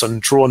person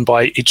drawn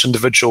by each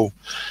individual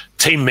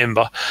team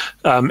member.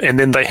 And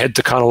then they had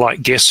to kind of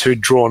like guess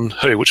who'd drawn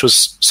who, which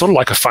was sort of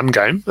like a fun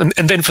game. And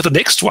then for the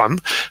next one,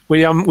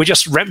 we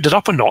just ramped it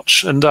up a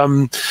notch,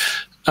 and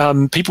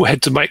people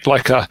had to make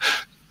like a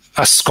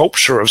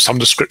sculpture of some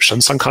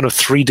description, some kind of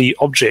 3D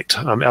object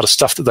out of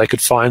stuff that they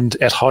could find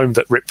at home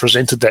that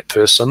represented that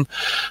person.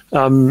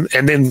 And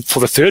then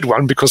for the third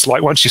one, because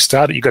like once you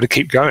start it, you've got to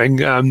keep going,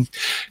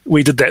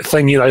 we did that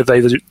thing,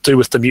 they do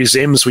with the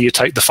museums where you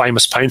take the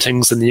famous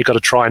paintings and then you've got to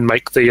try and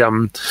make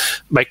the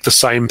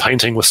same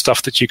painting with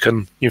stuff that you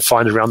can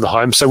find around the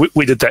home. So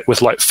we did that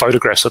with like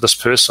photographs of this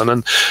person.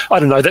 And I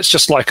don't know, that's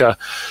just like an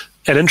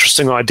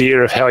interesting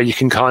idea of how you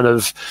can kind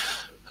of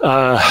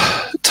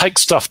take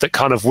stuff that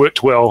kind of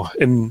worked well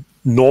in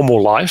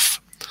normal life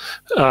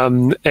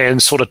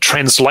and sort of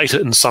translate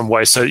it in some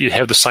way so that you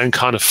have the same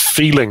kind of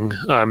feeling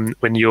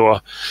when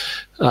you're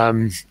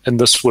in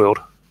this world?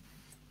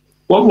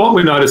 What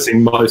we're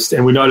noticing most,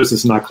 and we notice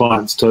this in our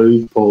clients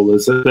too, Paul,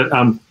 is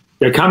that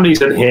companies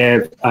that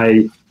have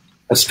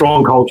a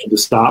strong culture to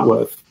start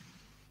with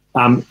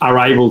are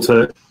able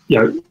to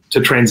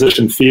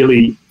transition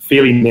fairly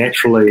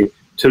naturally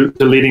to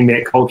letting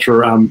that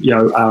culture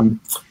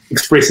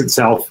express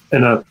itself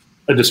in a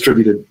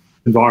distributed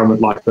environment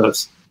like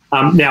this.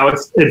 Now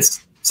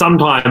it's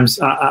sometimes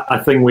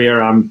a thing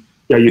where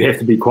you have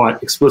to be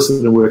quite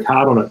explicit and work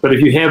hard on it. But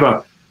if you have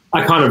a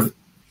kind of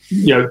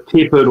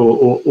tepid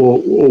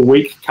or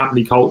weak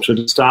company culture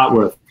to start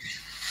with,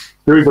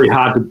 very, very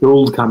hard to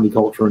build company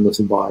culture in this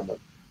environment.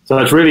 So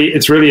it's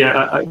really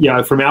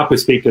from our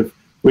perspective,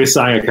 we're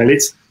saying, okay,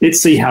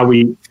 let's see how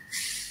we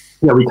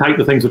take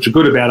the things which are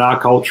good about our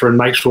culture and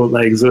make sure that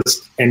they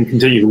exist and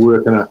continue to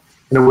work in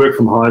a work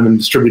from home and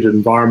distributed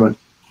environment.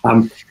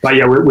 But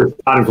we're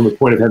starting from a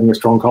point of having a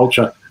strong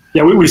culture.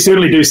 Yeah, we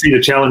certainly do see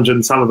the challenge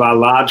in some of our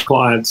large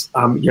clients,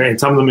 and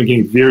some of them are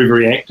getting very,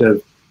 very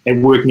active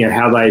and working out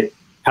how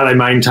they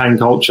maintain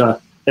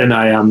culture in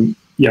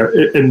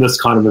in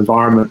this kind of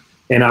environment.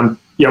 And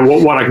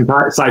what I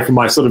can say from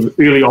my sort of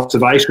early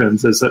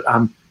observations is that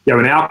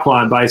in our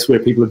client base where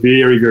people are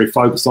very, very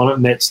focused on it,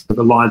 and that's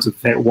the lines of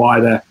that why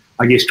they're,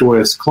 I guess,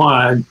 joyous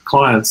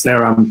clients,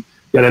 they're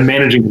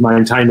managing to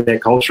maintain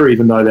that culture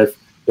even though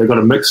they've got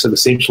a mix of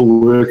essential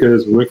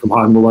workers, work from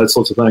home, all those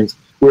sorts of things.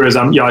 Whereas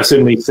I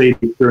certainly see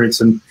the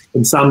experience in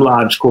some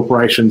large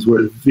corporations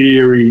where it's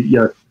very,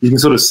 you can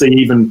sort of see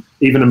even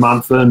a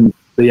month in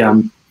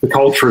the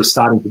culture is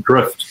starting to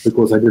drift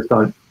because they just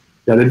don't,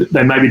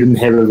 they maybe didn't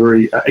have a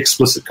very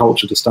explicit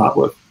culture to start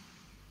with.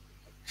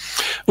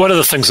 One of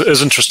the things that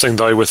is interesting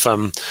though with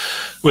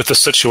the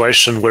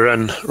situation we're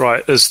in,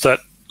 right, is that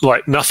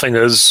like nothing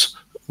is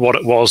what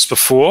it was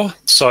before.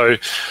 So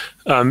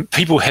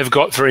people have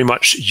got very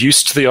much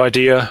used to the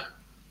idea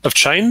of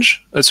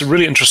change. It's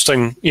really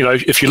interesting,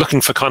 if you're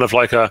looking for kind of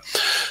like a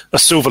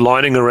silver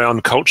lining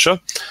around culture,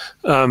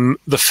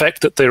 the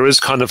fact that there is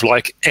kind of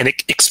like an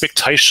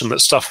expectation that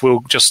stuff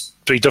will just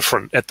be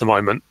different at the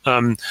moment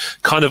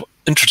kind of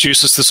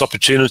introduces this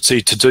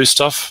opportunity to do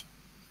stuff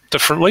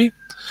differently.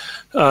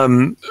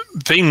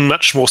 Being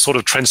much more sort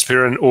of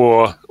transparent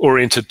or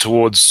oriented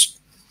towards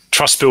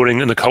trust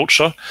building in the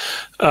culture,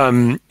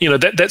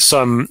 that's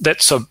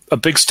a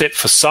big step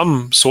for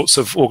some sorts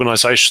of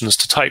organisations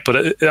to take.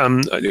 But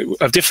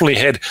I've definitely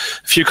had a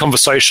few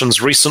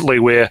conversations recently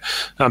where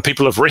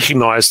people have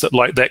recognised that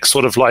like that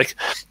sort of like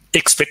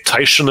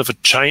expectation of a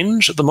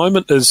change at the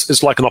moment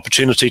is like an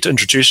opportunity to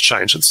introduce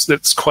change.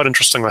 It's quite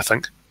interesting, I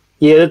think.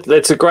 Yeah,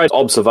 that's a great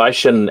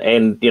observation,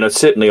 and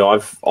certainly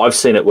I've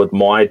seen it with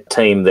my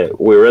team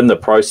that we're in the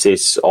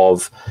process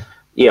of.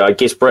 Yeah, I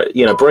guess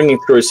bringing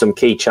through some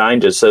key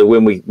changes. So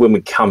when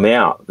we come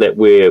out, that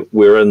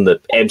we're in the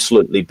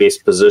absolutely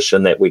best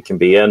position that we can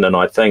be in, and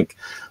I think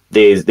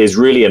there's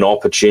really an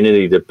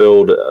opportunity to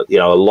build a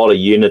lot of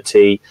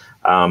unity.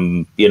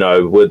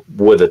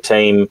 With a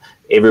team,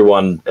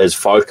 everyone is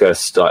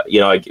focused.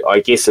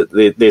 I guess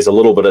there's a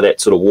little bit of that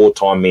sort of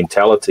wartime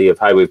mentality of,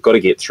 hey, we've got to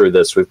get through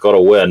this, we've got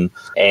to win,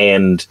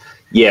 and.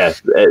 Yeah,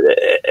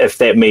 if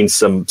that means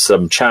some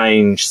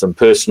change, some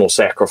personal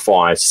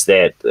sacrifice,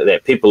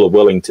 that people are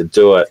willing to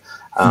do it,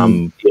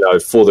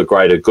 for the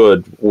greater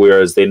good.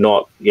 Whereas they're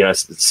not,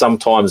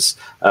 sometimes,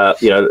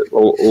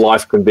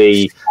 life can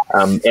be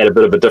at a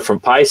bit of a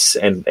different pace,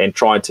 and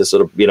trying to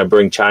sort of,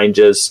 bring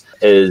changes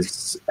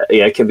is,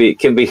 can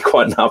be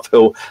quite an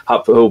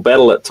uphill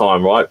battle at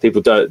time, right?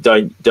 People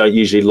don't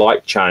usually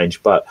like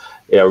change, but.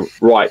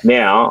 Right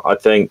now, I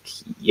think,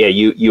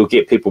 you'll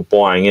get people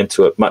buying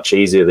into it much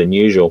easier than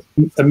usual.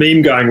 A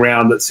meme going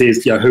around that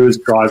says, who is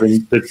driving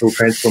digital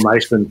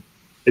transformation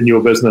in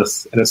your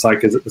business? And it's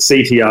like, is it the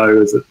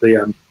CTO, is it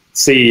the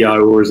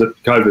CEO, or is it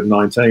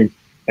COVID-19?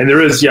 And there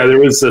is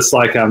this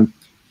like, I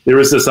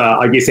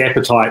guess,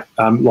 appetite,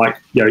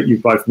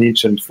 you've both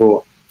mentioned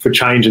for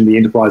change in the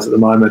enterprise at the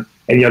moment.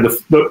 And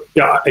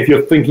if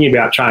you're thinking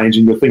about change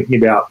and you're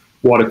thinking about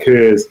what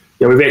occurs.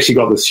 We've actually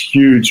got this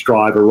huge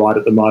driver right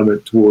at the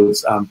moment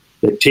towards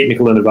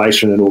technical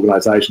innovation in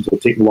organisations, or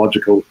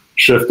technological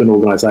shift in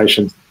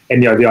organisations,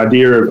 and the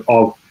idea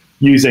of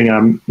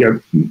using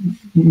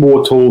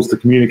more tools to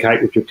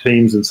communicate with your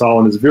teams and so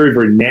on is very,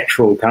 very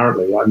natural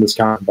currently, right, in this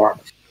current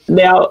environment.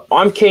 Now,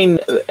 I'm keen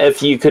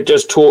if you could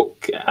just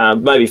talk,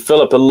 maybe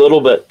Philip, a little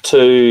bit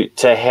to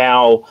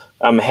how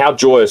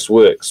Joyous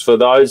works for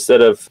those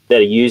that are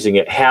using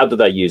it. How do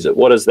they use it?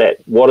 What does that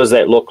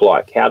look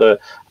like?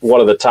 What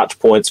are the touch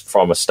points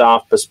from a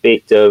staff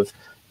perspective?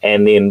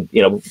 And then,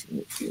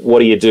 what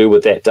do you do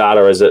with that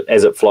data as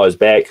it flows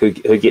back? Who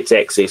gets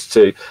access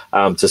to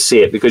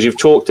see it? Because you've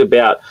talked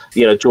about,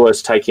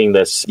 Joyous taking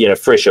this,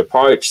 fresh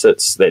approach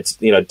that's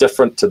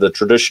different to the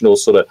traditional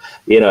sort of,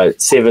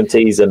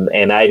 70s and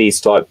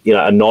 80s type,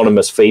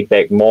 anonymous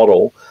feedback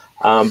model.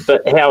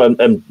 But how,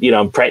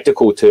 in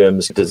practical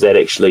terms, does that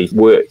actually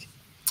work?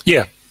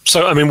 Yeah.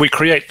 So, I mean, we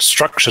create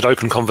structured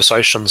open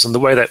conversations, and the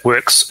way that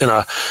works in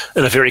a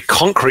very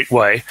concrete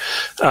way,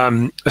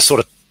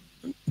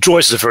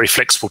 Joyous is a very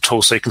flexible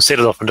tool, so you can set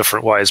it up in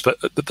different ways. But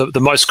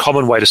the most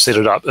common way to set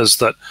it up is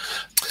that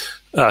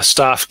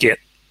staff get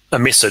a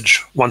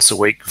message once a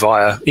week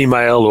via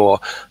email or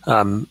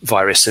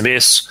via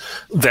SMS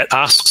that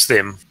asks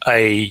them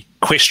a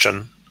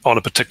question on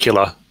a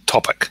particular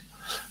topic.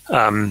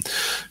 And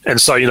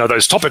so,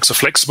 those topics are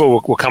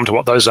flexible. We'll come to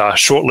what those are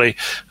shortly.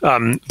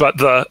 But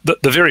the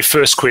very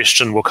first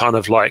question will kind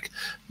of like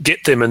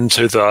get them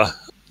into the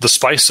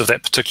space of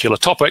that particular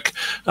topic,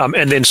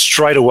 and then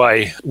straight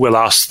away we'll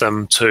ask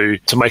them to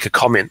make a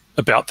comment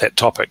about that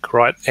topic,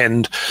 right?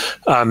 And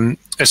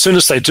as soon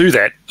as they do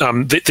that,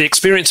 the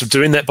experience of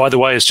doing that, by the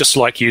way, is just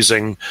like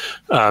using,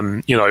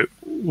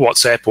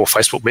 WhatsApp or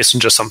Facebook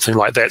Messenger, something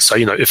like that. So,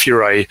 if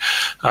you're a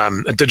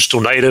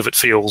digital native, it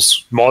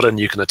feels modern.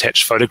 You can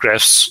attach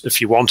photographs if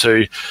you want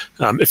to.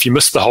 If you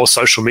miss the whole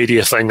social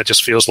media thing, it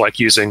just feels like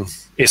using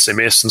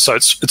SMS. And so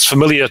it's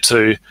familiar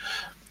to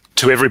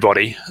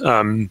everybody.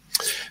 And,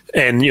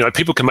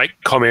 people can make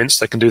comments.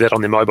 They can do that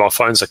on their mobile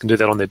phones. They can do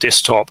that on their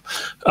desktop.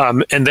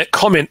 And that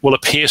comment will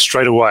appear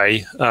straight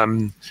away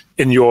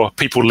in your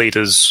people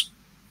leader's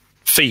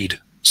feed.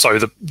 So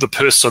the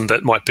person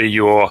that might be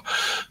your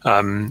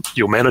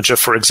manager,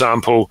 for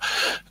example,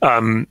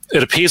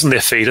 it appears in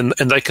their feed, and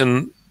they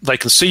can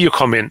see your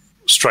comment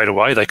straight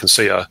away. They can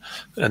see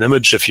an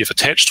image if you've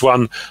attached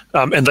one,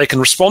 and they can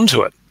respond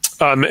to it.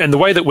 And the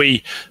way that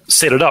we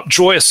set it up,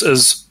 Joyous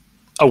is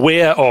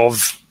aware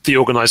of the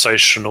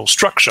organizational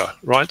structure,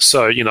 right?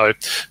 So,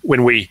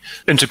 when we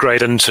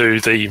integrate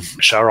into the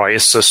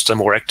SHAREis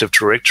system or Active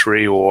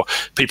Directory, or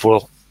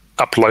people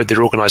upload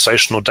their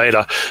organizational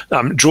data,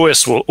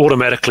 Joyous will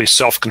automatically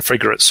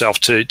self-configure itself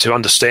to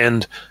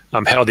understand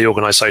how the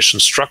organization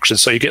is structured.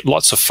 So you get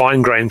lots of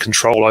fine-grained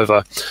control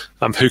over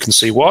who can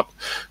see what.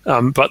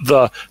 But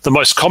the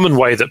most common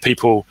way that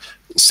people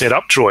set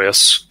up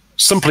Joyous,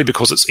 simply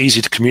because it's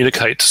easy to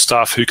communicate to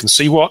staff who can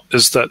see what,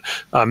 is that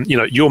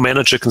your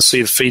manager can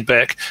see the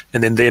feedback,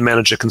 and then their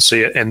manager can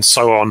see it, and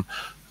so on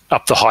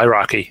up the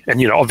hierarchy.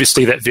 And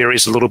obviously that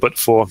varies a little bit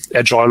for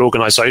agile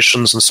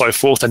organizations and so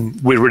forth, and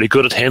we're really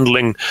good at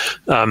handling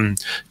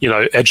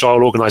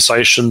agile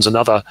organizations and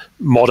other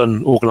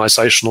modern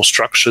organizational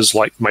structures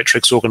like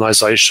matrix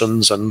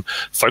organizations and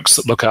folks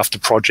that look after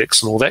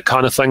projects and all that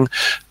kind of thing.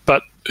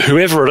 But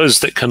whoever it is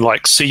that can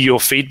see your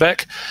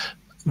feedback,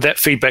 that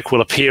feedback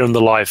will appear in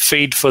the live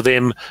feed for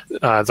them.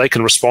 They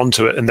can respond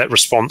to it, and that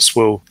response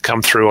will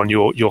come through on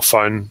your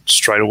phone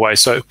straight away.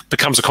 So it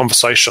becomes a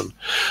conversation.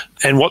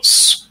 And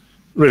what's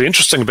really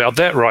interesting about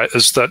that, right,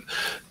 is that,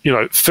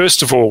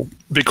 first of all,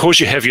 because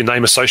you have your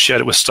name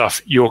associated with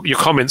stuff, your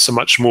comments are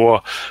much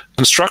more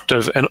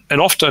constructive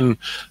and often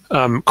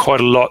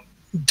quite a lot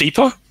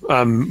deeper,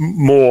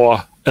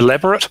 more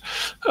elaborate.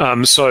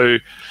 So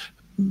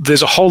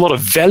there's a whole lot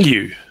of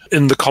value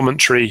in the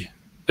commentary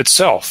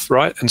itself,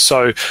 right? And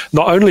so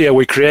not only are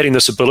we creating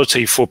this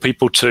ability for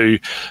people to,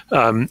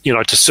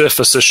 to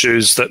surface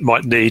issues that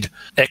might need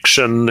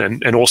action,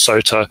 and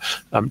also to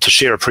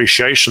share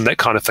appreciation, that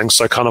kind of thing.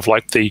 So kind of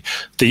like the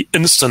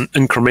instant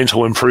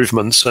incremental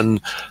improvements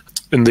in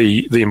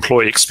the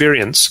employee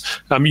experience.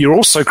 You're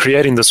also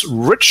creating this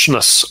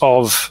richness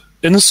of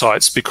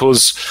insights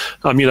because,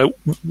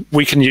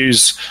 we can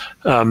use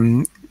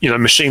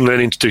machine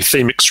learning to do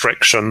theme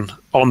extraction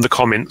on the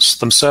comments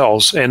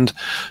themselves. And,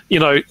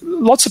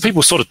 lots of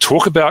people sort of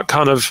talk about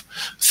kind of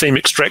theme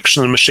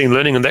extraction and machine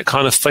learning and that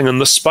kind of thing in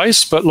this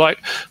space. But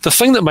the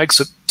thing that makes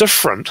it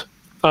different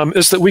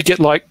is that we get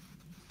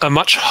a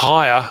much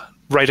higher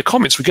rate of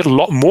comments. We get a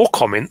lot more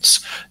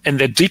comments, and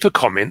they're deeper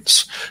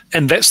comments.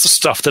 And that's the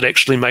stuff that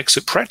actually makes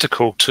it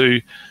practical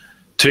to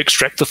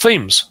extract the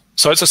themes.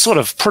 So it's a sort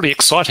of pretty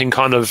exciting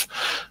kind of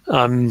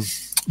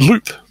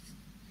loop.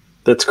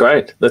 That's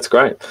great.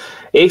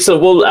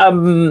 Excellent.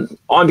 Well,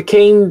 I'm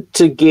keen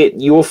to get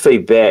your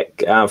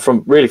feedback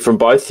from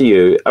both of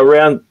you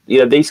around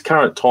these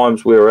current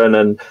times we're in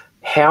and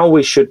how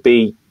we should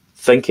be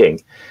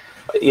thinking.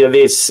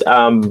 There's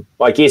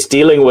I guess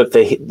dealing with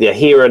the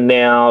here and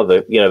now,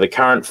 the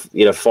current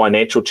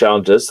financial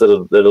challenges that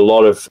a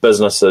lot of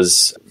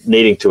businesses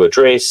needing to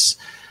address,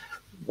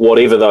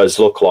 whatever those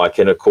look like.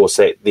 And of course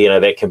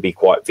that can be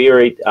quite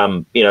varied.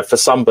 For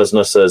some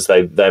businesses,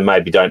 they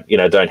maybe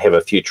don't have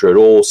a future at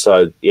all.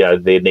 So,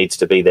 there needs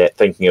to be that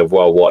thinking of,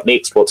 well, what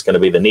next? What's going to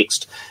be the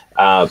next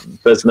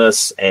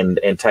business, and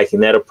taking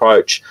that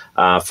approach.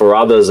 For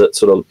others, it's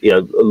sort of,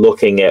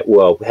 looking at,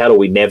 well, how do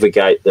we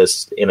navigate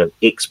this in an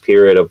X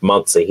period of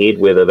months ahead,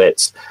 whether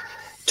that's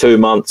 2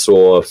 months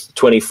or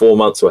 24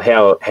 months or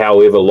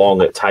however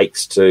long it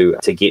takes to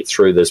get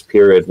through this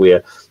period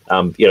where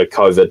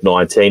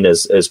COVID-19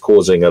 is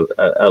causing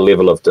a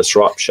level of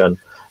disruption.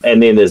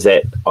 And then there's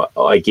that,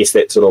 I guess,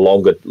 that sort of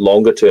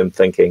longer term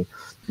thinking.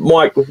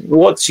 Mike,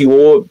 what's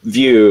your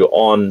view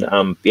on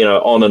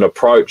on an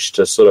approach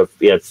to sort of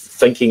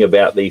thinking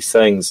about these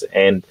things,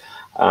 and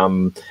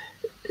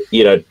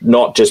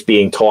not just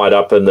being tied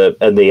up in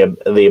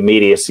the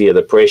immediacy of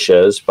the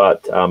pressures,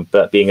 but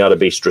being able to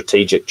be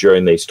strategic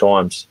during these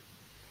times.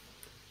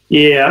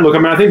 Yeah, look,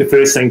 I think the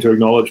first thing to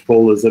acknowledge,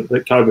 Paul, is that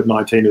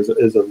COVID-19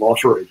 is a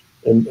lottery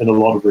in a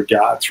lot of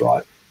regards,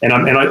 right? And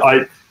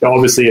I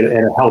obviously at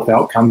a health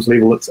outcomes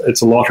level,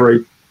 it's a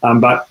lottery,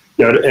 but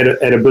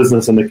at a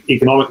business and the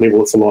economic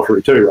level, it's a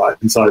lottery too, right?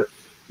 And so,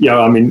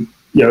 in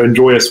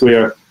Joyous,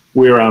 we're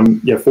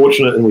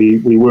fortunate, and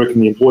we work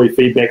in the employee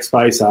feedback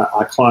space.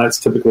 Our clients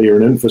typically are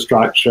in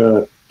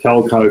infrastructure,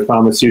 telco,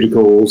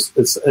 pharmaceuticals.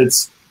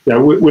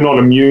 We're not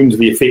immune to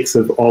the effects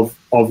of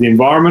the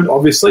environment,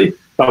 obviously,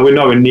 but we're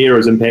nowhere near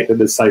as impacted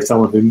as, say,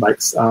 someone who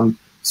makes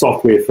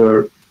software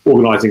for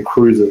organising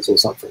cruises or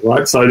something,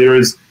 right? So there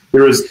is,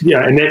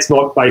 and that's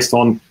not based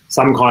on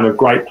some kind of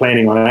great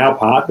planning on our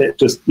part. That's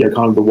just kind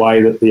of the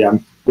way that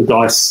the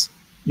dice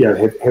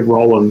have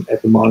rollen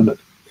at the moment.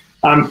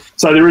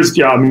 So there is,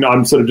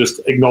 I'm sort of just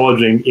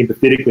acknowledging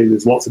empathetically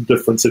there's lots of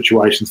different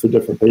situations for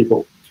different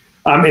people.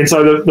 And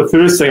so the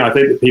first thing I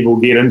think that people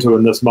get into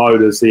in this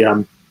mode is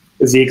the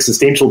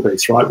existential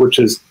piece, right? Which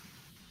is,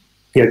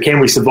 can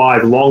we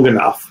survive long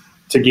enough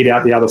to get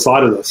out the other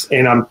side of this?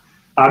 And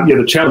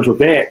the challenge with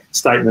that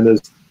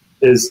statement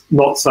is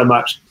not so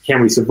much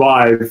can we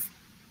survive,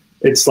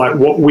 it's like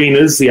when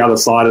is the other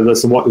side of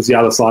this and what does the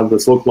other side of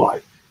this look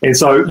like? And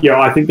so,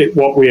 I think that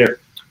what we're,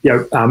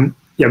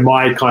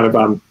 my kind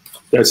of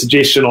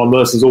suggestion on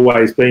this has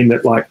always been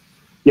that, like,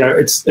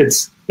 there's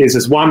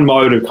this one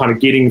mode of kind of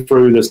getting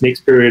through this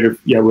next period of,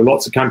 where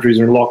lots of countries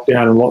are in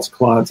lockdown and lots of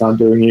clients aren't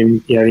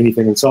doing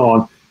anything and so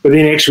on. But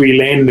then actually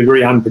land in a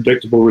very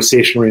unpredictable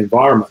recessionary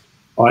environment,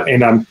 right?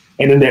 And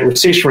in that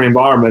recessionary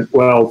environment,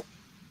 well,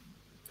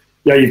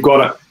 you've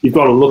got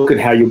to look at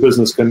how your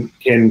business can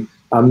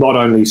not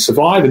only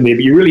survive in there,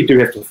 but you really do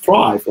have to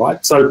thrive,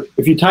 right? So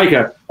if you take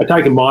a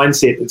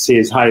mindset that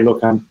says, hey,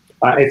 look,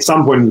 at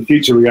some point in the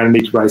future, we're going to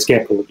need to raise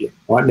capital again,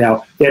 right?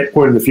 Now, that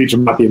point in the future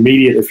might be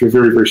immediate if you're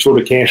very, very short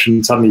of cash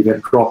and suddenly you've had a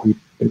drop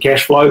in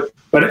cash flow.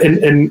 But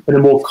in a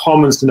more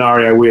common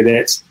scenario where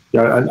that's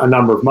a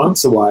number of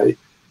months away,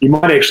 you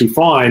might actually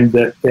find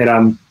that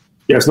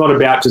it's not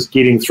about just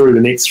getting through the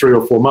next 3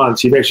 or 4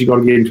 months. You've actually got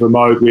to get into a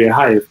mode where,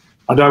 hey, if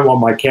I don't want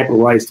my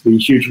capital raise to be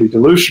hugely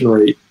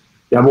dilutionary,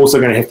 I'm also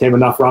going to have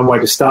enough runway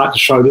to start to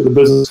show that the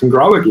business can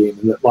grow again,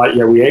 and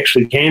that we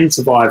actually can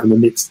survive in the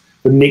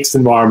next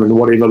environment,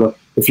 whatever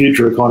the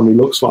future economy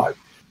looks like.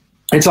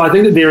 And so I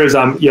think that there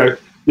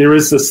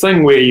is this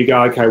thing where you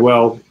go, okay,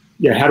 well,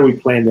 how do we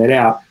plan that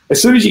out?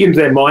 As soon as you get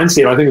into that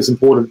mindset, I think it's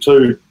important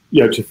to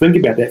think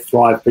about that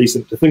thrive piece,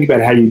 and to think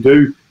about how you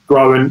do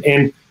grow,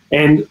 and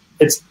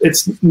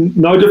it's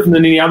no different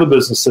than any other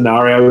business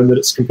scenario in that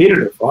it's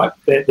competitive, right?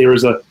 That there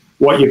is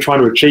what you're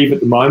trying to achieve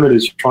at the moment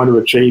is you're trying to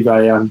achieve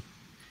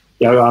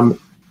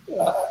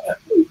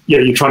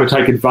you're trying to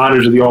take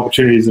advantage of the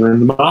opportunities that are in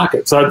the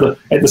market. So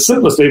at the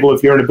simplest level,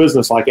 if you're in a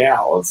business like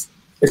ours,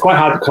 it's quite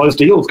hard to close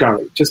deals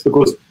currently, just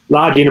because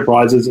large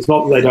enterprises, it's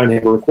not that they don't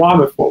have a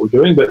requirement for what we're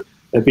doing, but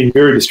they've been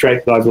very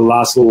distracted over the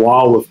last little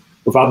while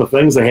with other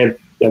things. They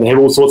have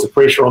all sorts of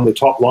pressure on their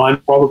top line,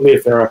 probably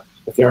if they're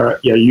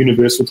a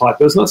universal type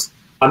business,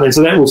 and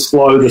so that will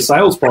slow the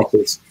sales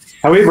process.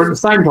 However, at the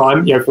same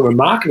time, from a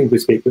marketing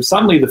perspective,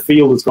 suddenly the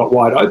field has got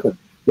wide open.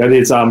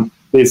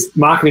 There's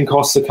marketing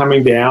costs are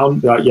coming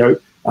down.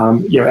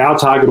 Our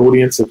target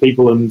audience are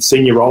people in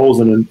senior roles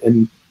and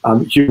in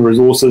human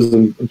resources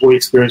and employee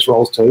experience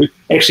roles too.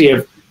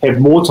 Actually, have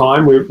more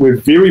time. We're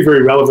very,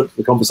 very relevant to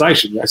the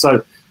conversation.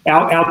 So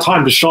our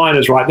time to shine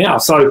is right now.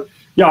 So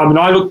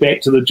I look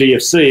back to the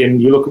GFC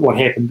and you look at what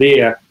happened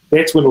there.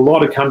 That's when a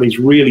lot of companies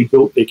really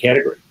built their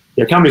category.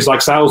 Companies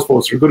like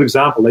Salesforce are a good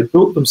example. They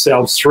built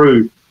themselves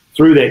through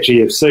that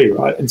GFC,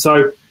 right? And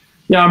so,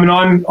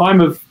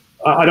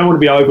 I don't want to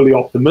be overly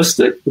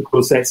optimistic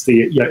because that's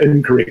the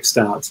incorrect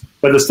stance.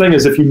 But the thing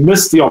is, if you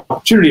miss the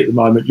opportunity at the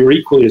moment, you're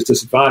equally as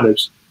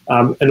disadvantaged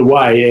in a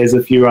way as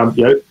if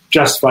you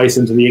just face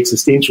into the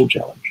existential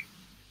challenge.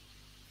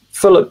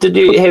 Philip, did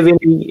you have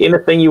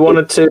anything you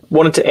wanted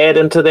to add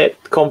into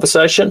that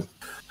conversation?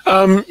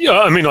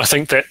 I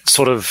think that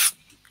sort of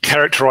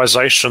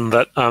characterization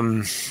that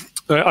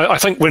I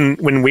think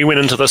when we went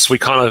into this, we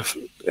kind of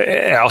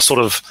our sort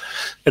of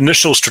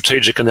initial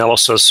strategic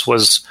analysis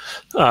was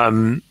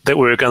that we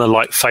were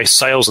going to face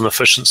sales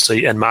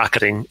inefficiency and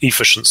marketing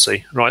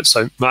efficiency, right?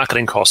 So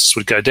marketing costs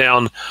would go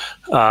down,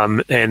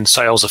 and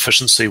sales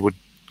efficiency would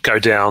go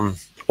down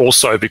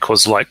also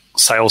because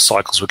sales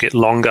cycles would get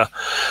longer.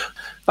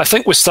 I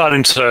think we're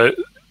starting to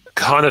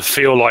kind of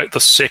feel like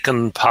the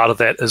second part of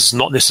that is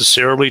not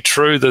necessarily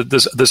true.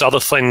 There's other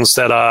things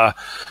that are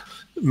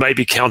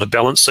maybe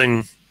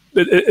counterbalancing.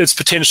 It's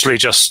potentially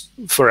just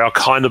for our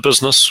kind of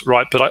business,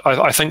 right? But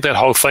I think that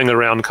whole thing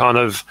around kind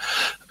of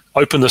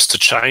openness to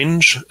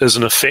change is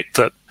an effect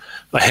that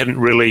I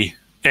hadn't really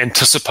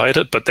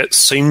anticipated, but that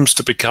seems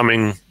to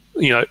becoming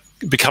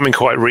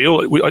quite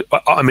real.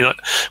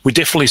 We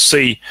definitely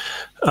see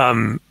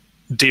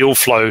deal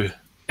flow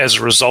as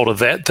a result of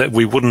that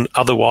we wouldn't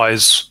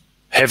otherwise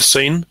have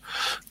seen.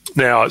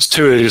 Now, it's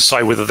too early to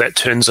say whether that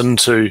turns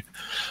into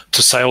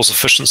sales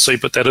efficiency,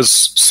 but that is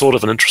sort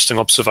of an interesting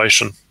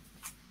observation.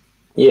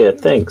 Yeah,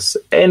 thanks.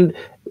 And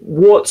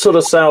what sort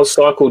of sales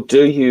cycle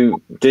do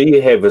you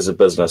have as a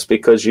business?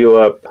 Because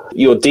your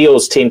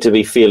deals tend to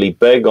be fairly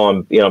big.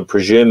 I'm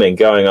presuming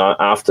going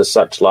after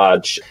such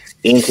large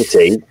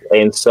entity,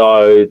 and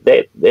so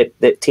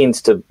that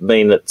tends to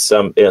mean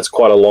it's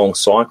quite a long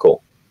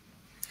cycle.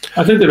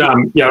 I think that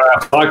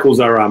our cycles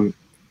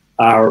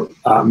are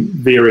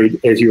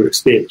varied as you would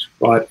expect,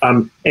 right?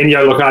 And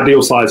look, our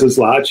deal size is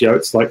large.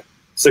 It's like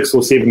 6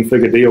 or 7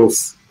 figure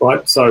deals,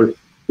 right? So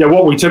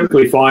what we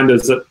typically find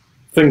is that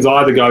things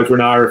either go to an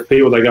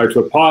RFP or they go to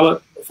a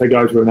pilot. If they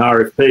go to an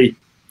RFP,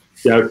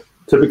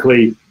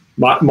 typically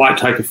might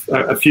take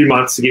a few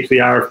months to get to the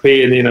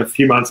RFP, and then a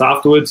few months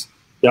afterwards.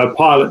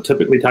 Pilot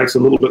typically takes a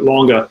little bit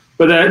longer,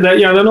 but they're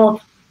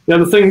not.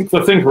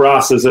 The thing for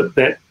us is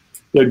that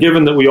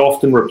given that we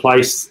often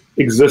replace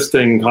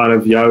existing kind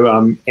of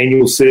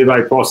annual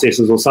survey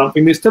processes or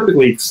something, there's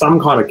typically some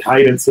kind of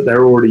cadence that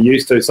they're already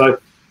used to. So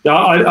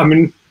I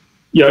mean,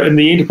 in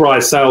the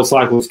enterprise sales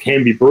cycles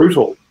can be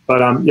brutal, but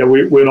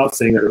we're not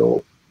seeing it at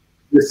all.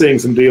 We're seeing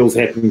some deals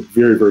happen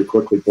very, very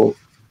quickly, Paul.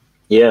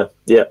 Yeah.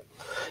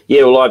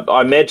 Well,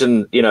 I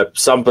imagine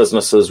some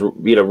businesses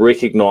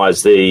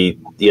recognise the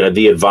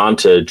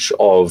advantage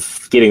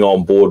of getting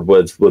on board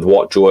with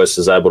what Joyous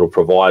is able to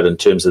provide in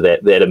terms of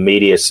that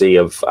immediacy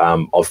of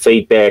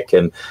feedback,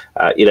 and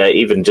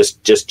even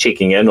just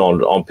checking in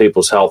on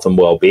people's health and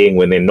well-being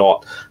when they're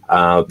not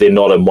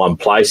in one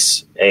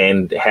place.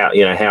 And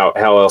how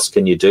else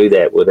can you do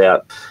that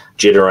without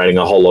generating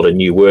a whole lot of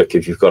new work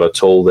if you've got a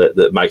tool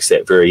that makes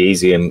that very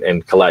easy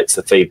and collates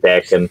the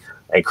feedback and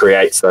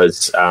creates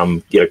those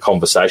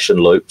conversation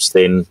loops?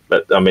 Then,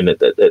 but I mean,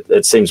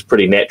 it seems a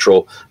pretty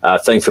natural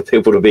thing for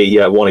people to be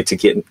wanting to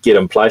get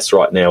in place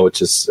right now,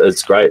 which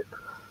is great.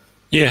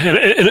 Yeah,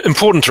 and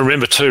important to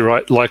remember too,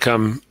 right? Like,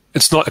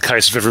 it's not a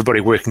case of everybody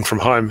working from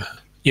home.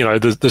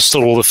 There's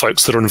still all the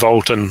folks that are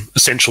involved in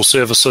essential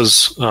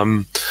services,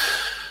 and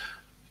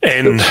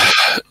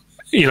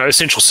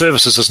essential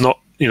services is not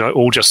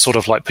all just sort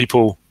of like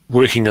people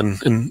working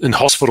in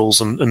hospitals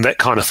and that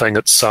kind of thing.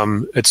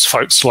 It's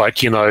folks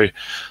like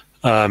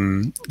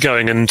going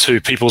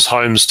into people's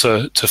homes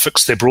to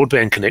fix their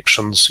broadband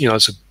connections.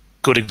 It's a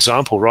good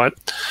example, right?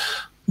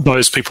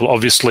 Those people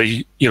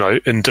obviously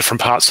in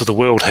different parts of the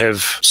world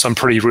have some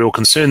pretty real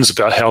concerns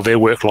about how their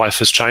work life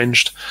has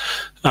changed,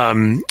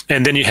 and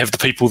then you have the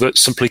people that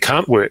simply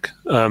can't work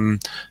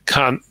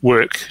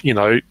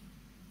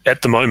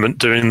at the moment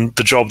doing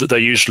the job that they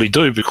usually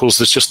do because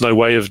there's just no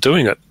way of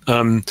doing it.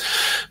 And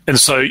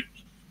so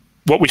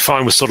what we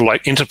find with sort of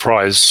like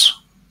enterprise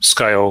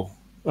scale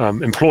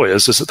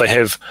employers is that they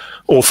have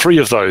all 3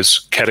 of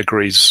those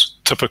categories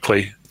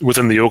typically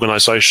within the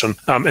organization.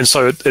 And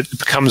so it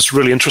becomes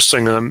really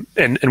interesting.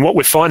 And what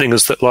we're finding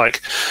is that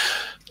like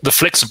the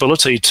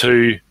flexibility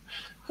to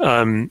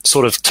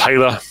sort of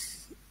tailor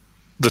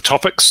the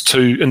topics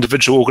to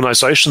individual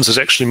organizations is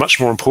actually much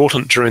more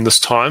important during this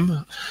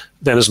time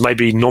than is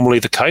maybe normally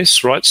the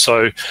case, right?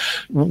 So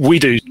we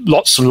do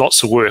lots and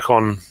lots of work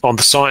on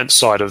the science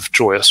side of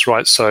Joyous,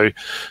 right? So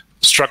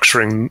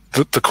structuring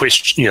the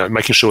question,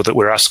 making sure that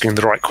we're asking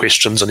the right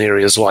questions in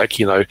areas like,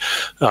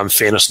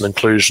 fairness and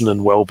inclusion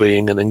and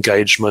well-being and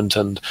engagement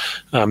and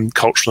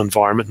cultural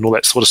environment and all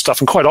that sort of stuff.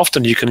 And quite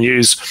often you can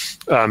use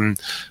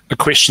a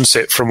question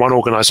set from one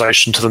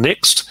organization to the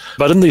next.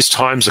 But in these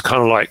times are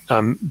kind of like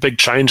big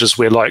changes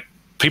where like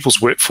people's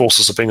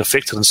workforces are being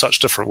affected in such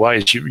different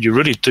ways. You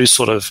really do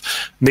sort of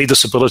need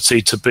this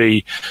ability to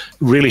be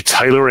really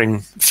tailoring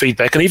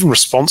feedback and even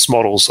response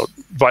models.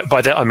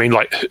 By that, I mean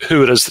like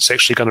who it is that's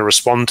actually going to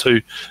respond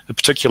to a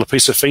particular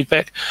piece of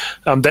feedback.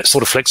 That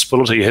sort of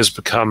flexibility has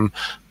become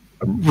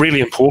really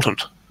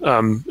important.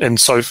 And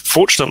so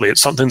fortunately, it's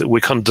something that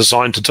we're kind of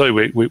designed to do.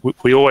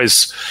 We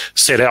always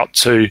set out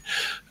to,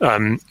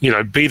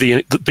 be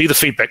the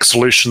feedback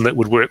solution that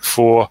would work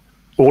for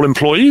all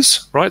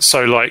employees, right?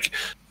 So like,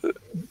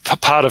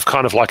 part of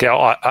kind of like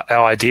our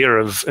idea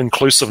of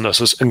inclusiveness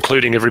is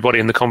including everybody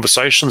in the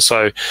conversation.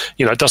 So,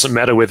 it doesn't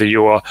matter whether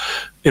you're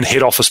in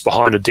head office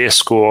behind a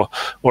desk or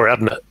out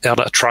in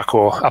a truck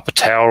or up a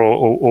tower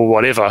or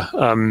whatever.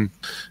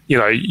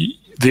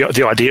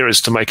 The idea is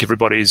to make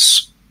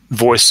everybody's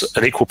voice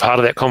an equal part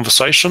of that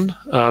conversation.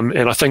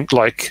 And I think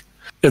like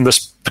in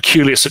this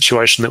peculiar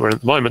situation that we're in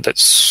at the moment,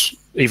 that's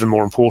even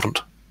more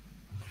important.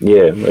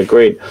 Yeah,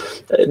 agreed.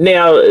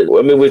 Now,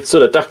 I mean, we're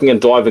sort of ducking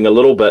and diving a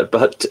little bit,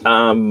 but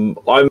I'm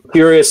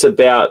curious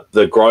about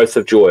the growth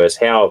of Joyous.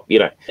 How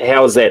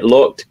has that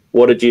looked?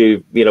 What did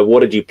you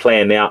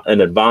plan out in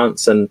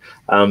advance? And,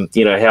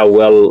 how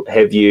well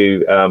have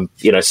you,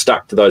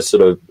 stuck to those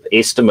sort of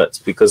estimates?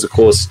 Because, of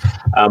course,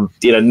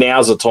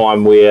 now's a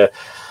time where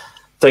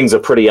things are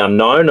pretty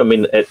unknown. I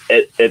mean,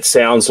 it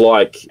sounds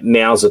like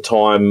now's a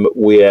time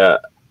where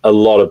a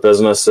lot of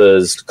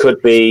businesses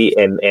could be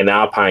and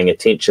are paying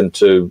attention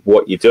to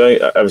what you're doing.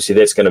 Obviously,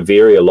 that's going to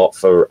vary a lot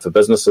for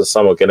businesses.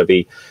 Some are going to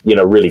be,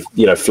 really,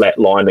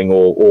 flatlining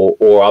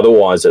or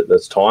otherwise at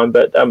this time.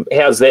 But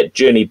how's that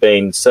journey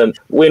been since?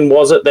 When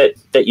was it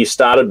that you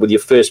started with your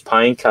first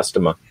paying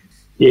customer?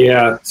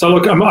 Yeah. So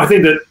look, I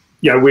think that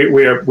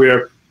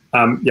we're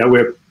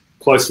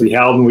closely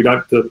held, and we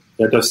don't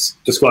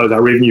just disclose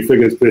our revenue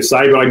figures per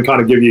se, but I can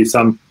kind of give you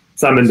some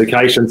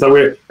indication. So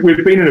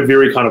we've been in a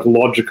very kind of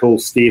logical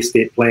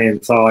stair-step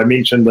plan. So I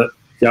mentioned that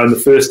in the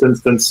first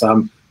instance,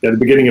 at the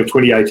beginning of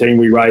 2018,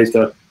 we raised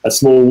a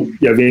small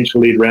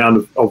venture-led round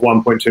of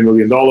 $1.2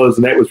 million,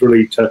 and that was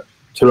really to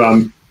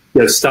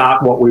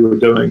start what we were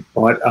doing,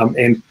 right?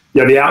 And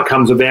the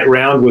outcomes of that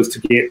round was to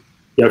get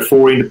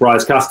 4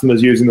 enterprise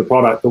customers using the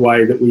product the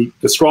way that we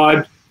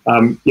described,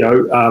 and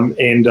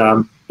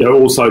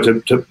also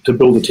to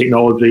build the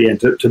technology and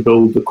to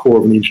build the core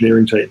of an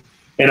engineering team.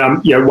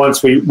 And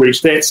once we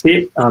reached that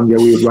step,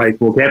 we would raise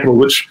more capital,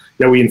 which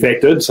we in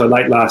fact did. So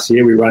late last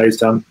year, we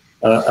raised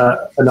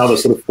another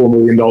sort of $4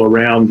 million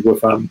round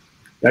with,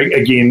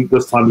 again,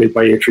 this time led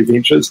by Airtree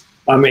Ventures,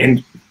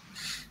 and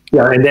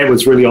that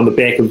was really on the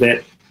back of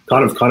that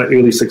kind of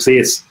early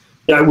success.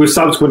 We've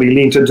subsequently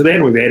lent into that,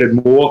 and we've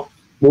added more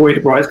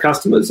enterprise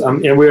customers,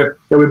 and we're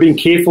being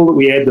careful that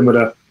we add them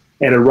at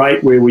a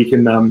rate where we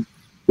can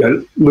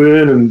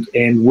learn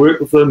and work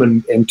with them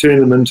and turn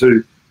them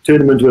into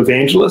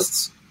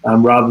evangelists,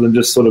 rather than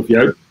just sort of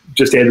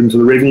just add them to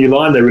the revenue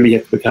line. They really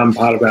have to become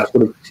part of our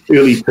sort of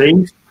early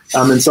team,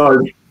 and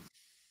so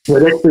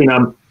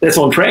that's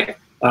on track.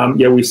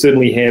 We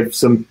certainly have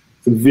some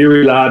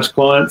very large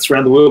clients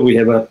around the world. We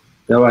have a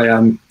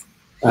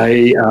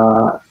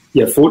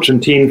Fortune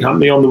 10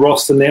 company on the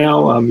roster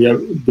now,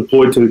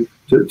 deployed to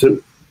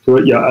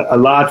a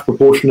large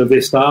proportion of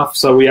their staff.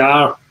 So we're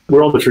on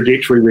the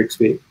trajectory we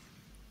expect.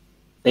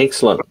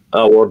 Excellent.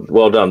 Oh,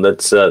 well done.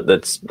 That's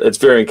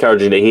very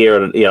encouraging to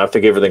hear, and I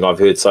think everything I've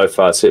heard so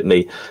far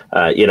certainly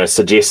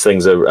suggests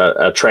things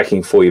are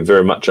tracking for you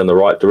very much in the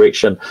right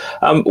direction.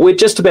 We're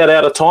just about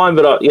out of time,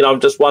 but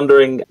I'm just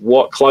wondering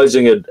what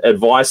closing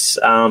advice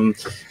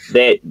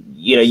that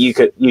you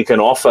can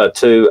offer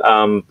to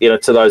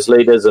to those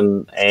leaders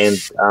and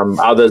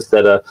others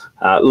that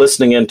are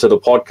listening into the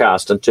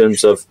podcast in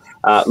terms of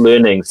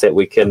learnings that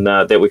we can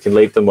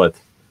leave them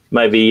with.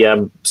 Maybe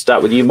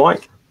start with you,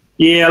 Mike.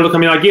 Yeah, look,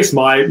 I guess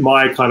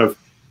my kind of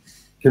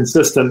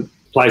consistent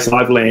place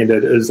I've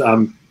landed is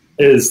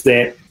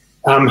that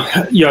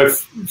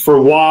for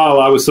a while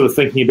I was sort of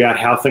thinking about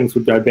how things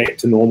would go back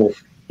to normal,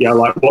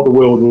 like what the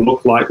world would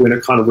look like when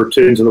it kind of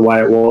returned to the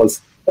way it was,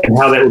 and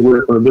how that would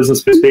work from a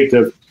business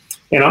perspective.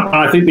 And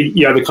I think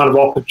the kind of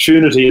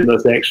opportunity in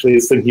this actually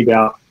is thinking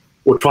about,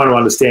 or trying to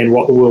understand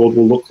what the world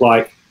will look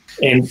like,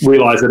 and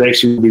realise that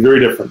actually will be very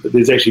different, that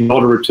there's actually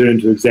not a return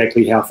to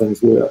exactly how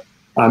things were.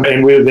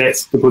 And whether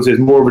that's because there's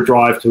more of a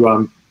drive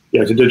to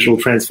digital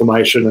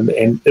transformation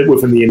and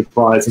within the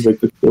enterprise, and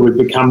we've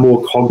become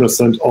more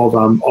cognizant of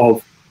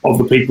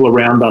the people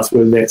around us,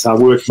 whether that's our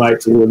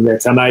workmates or whether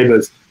that's our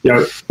neighbours.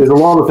 There's a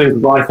lot of things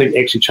that I think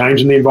actually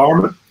change in the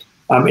environment,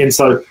 and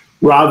so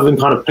rather than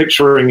kind of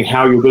picturing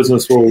how your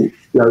business will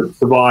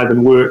survive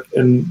and work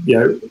and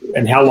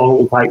how long it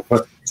will take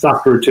for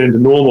stuff to return to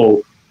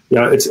normal,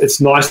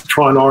 it's nice to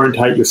try and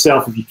orientate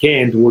yourself, if you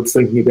can, towards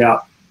thinking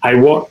about, hey,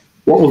 what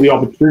will the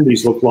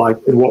opportunities look like,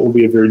 and what will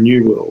be a very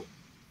new world?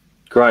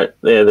 Great.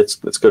 Yeah, that's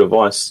good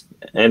advice.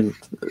 And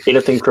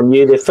anything from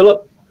you there,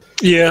 Philip?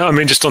 Yeah,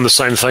 just on the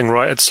same thing,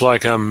 right? It's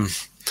like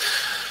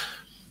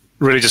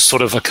really just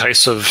sort of a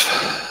case of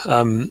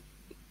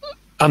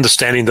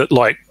understanding that,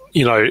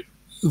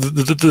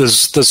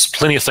 there's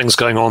plenty of things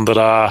going on that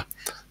are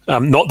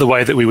not the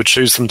way that we would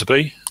choose them to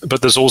be,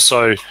 but there's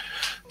also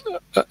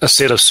a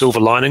set of silver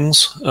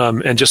linings,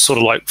 and just sort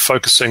of like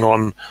focusing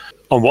on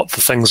what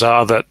the things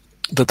are that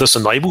this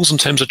enables in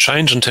terms of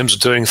change, in terms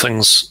of doing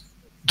things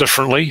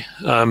differently.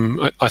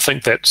 I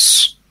think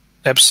that's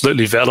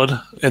absolutely valid.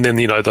 And then,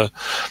 the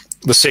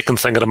second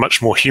thing at a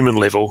much more human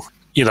level,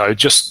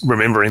 just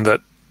remembering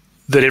that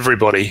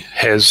everybody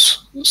has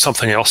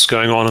something else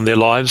going on in their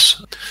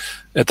lives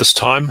at this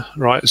time,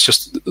 right? It's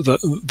just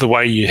the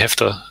way you have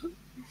to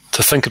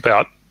think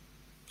about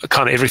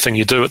kind of everything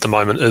you do at the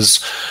moment is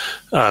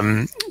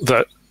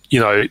that,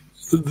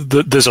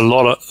 there's a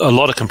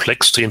lot of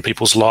complexity in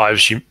people's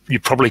lives. You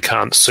probably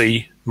can't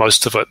see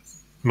most of it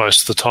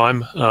most of the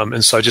time,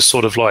 and so just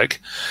sort of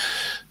like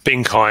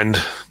being kind,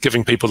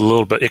 giving people a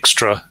little bit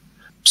extra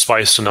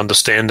space and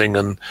understanding,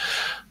 and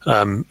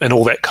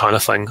all that kind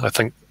of thing. I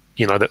think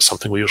that's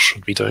something we all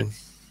should be doing.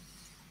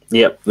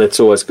 Yep, that's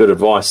always good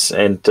advice,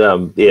 and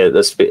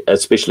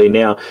especially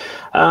now.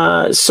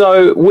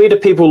 So, where do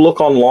people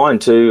look online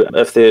to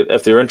if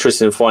they're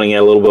interested in finding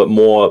out a little bit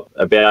more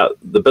about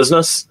the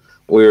business?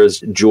 Where is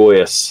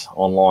Joyous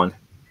online?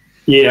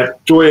 Yeah,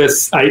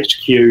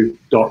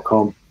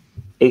 joyoushq.com.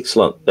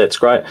 Excellent. That's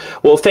great.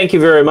 Well, thank you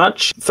very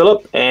much,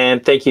 Philip,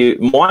 and thank you,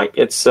 Mike.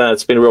 It's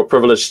been a real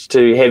privilege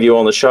to have you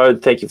on the show.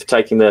 Thank you for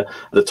taking the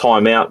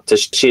time out to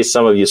share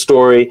some of your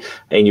story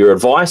and your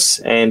advice,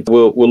 and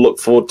we'll look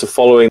forward to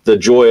following the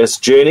Joyous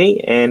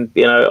journey. And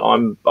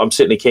I'm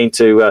certainly keen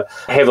to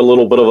have a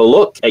little bit of a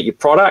look at your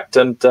product,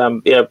 and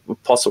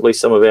possibly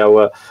some of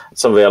our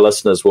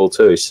listeners will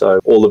too. So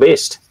all the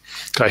best.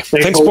 Okay.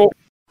 Thanks, Paul.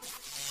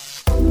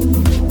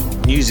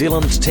 New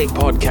Zealand's Tech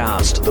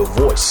Podcast, the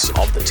voice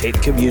of the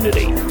tech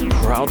community,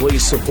 proudly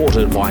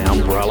supported by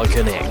Umbrella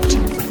Connect.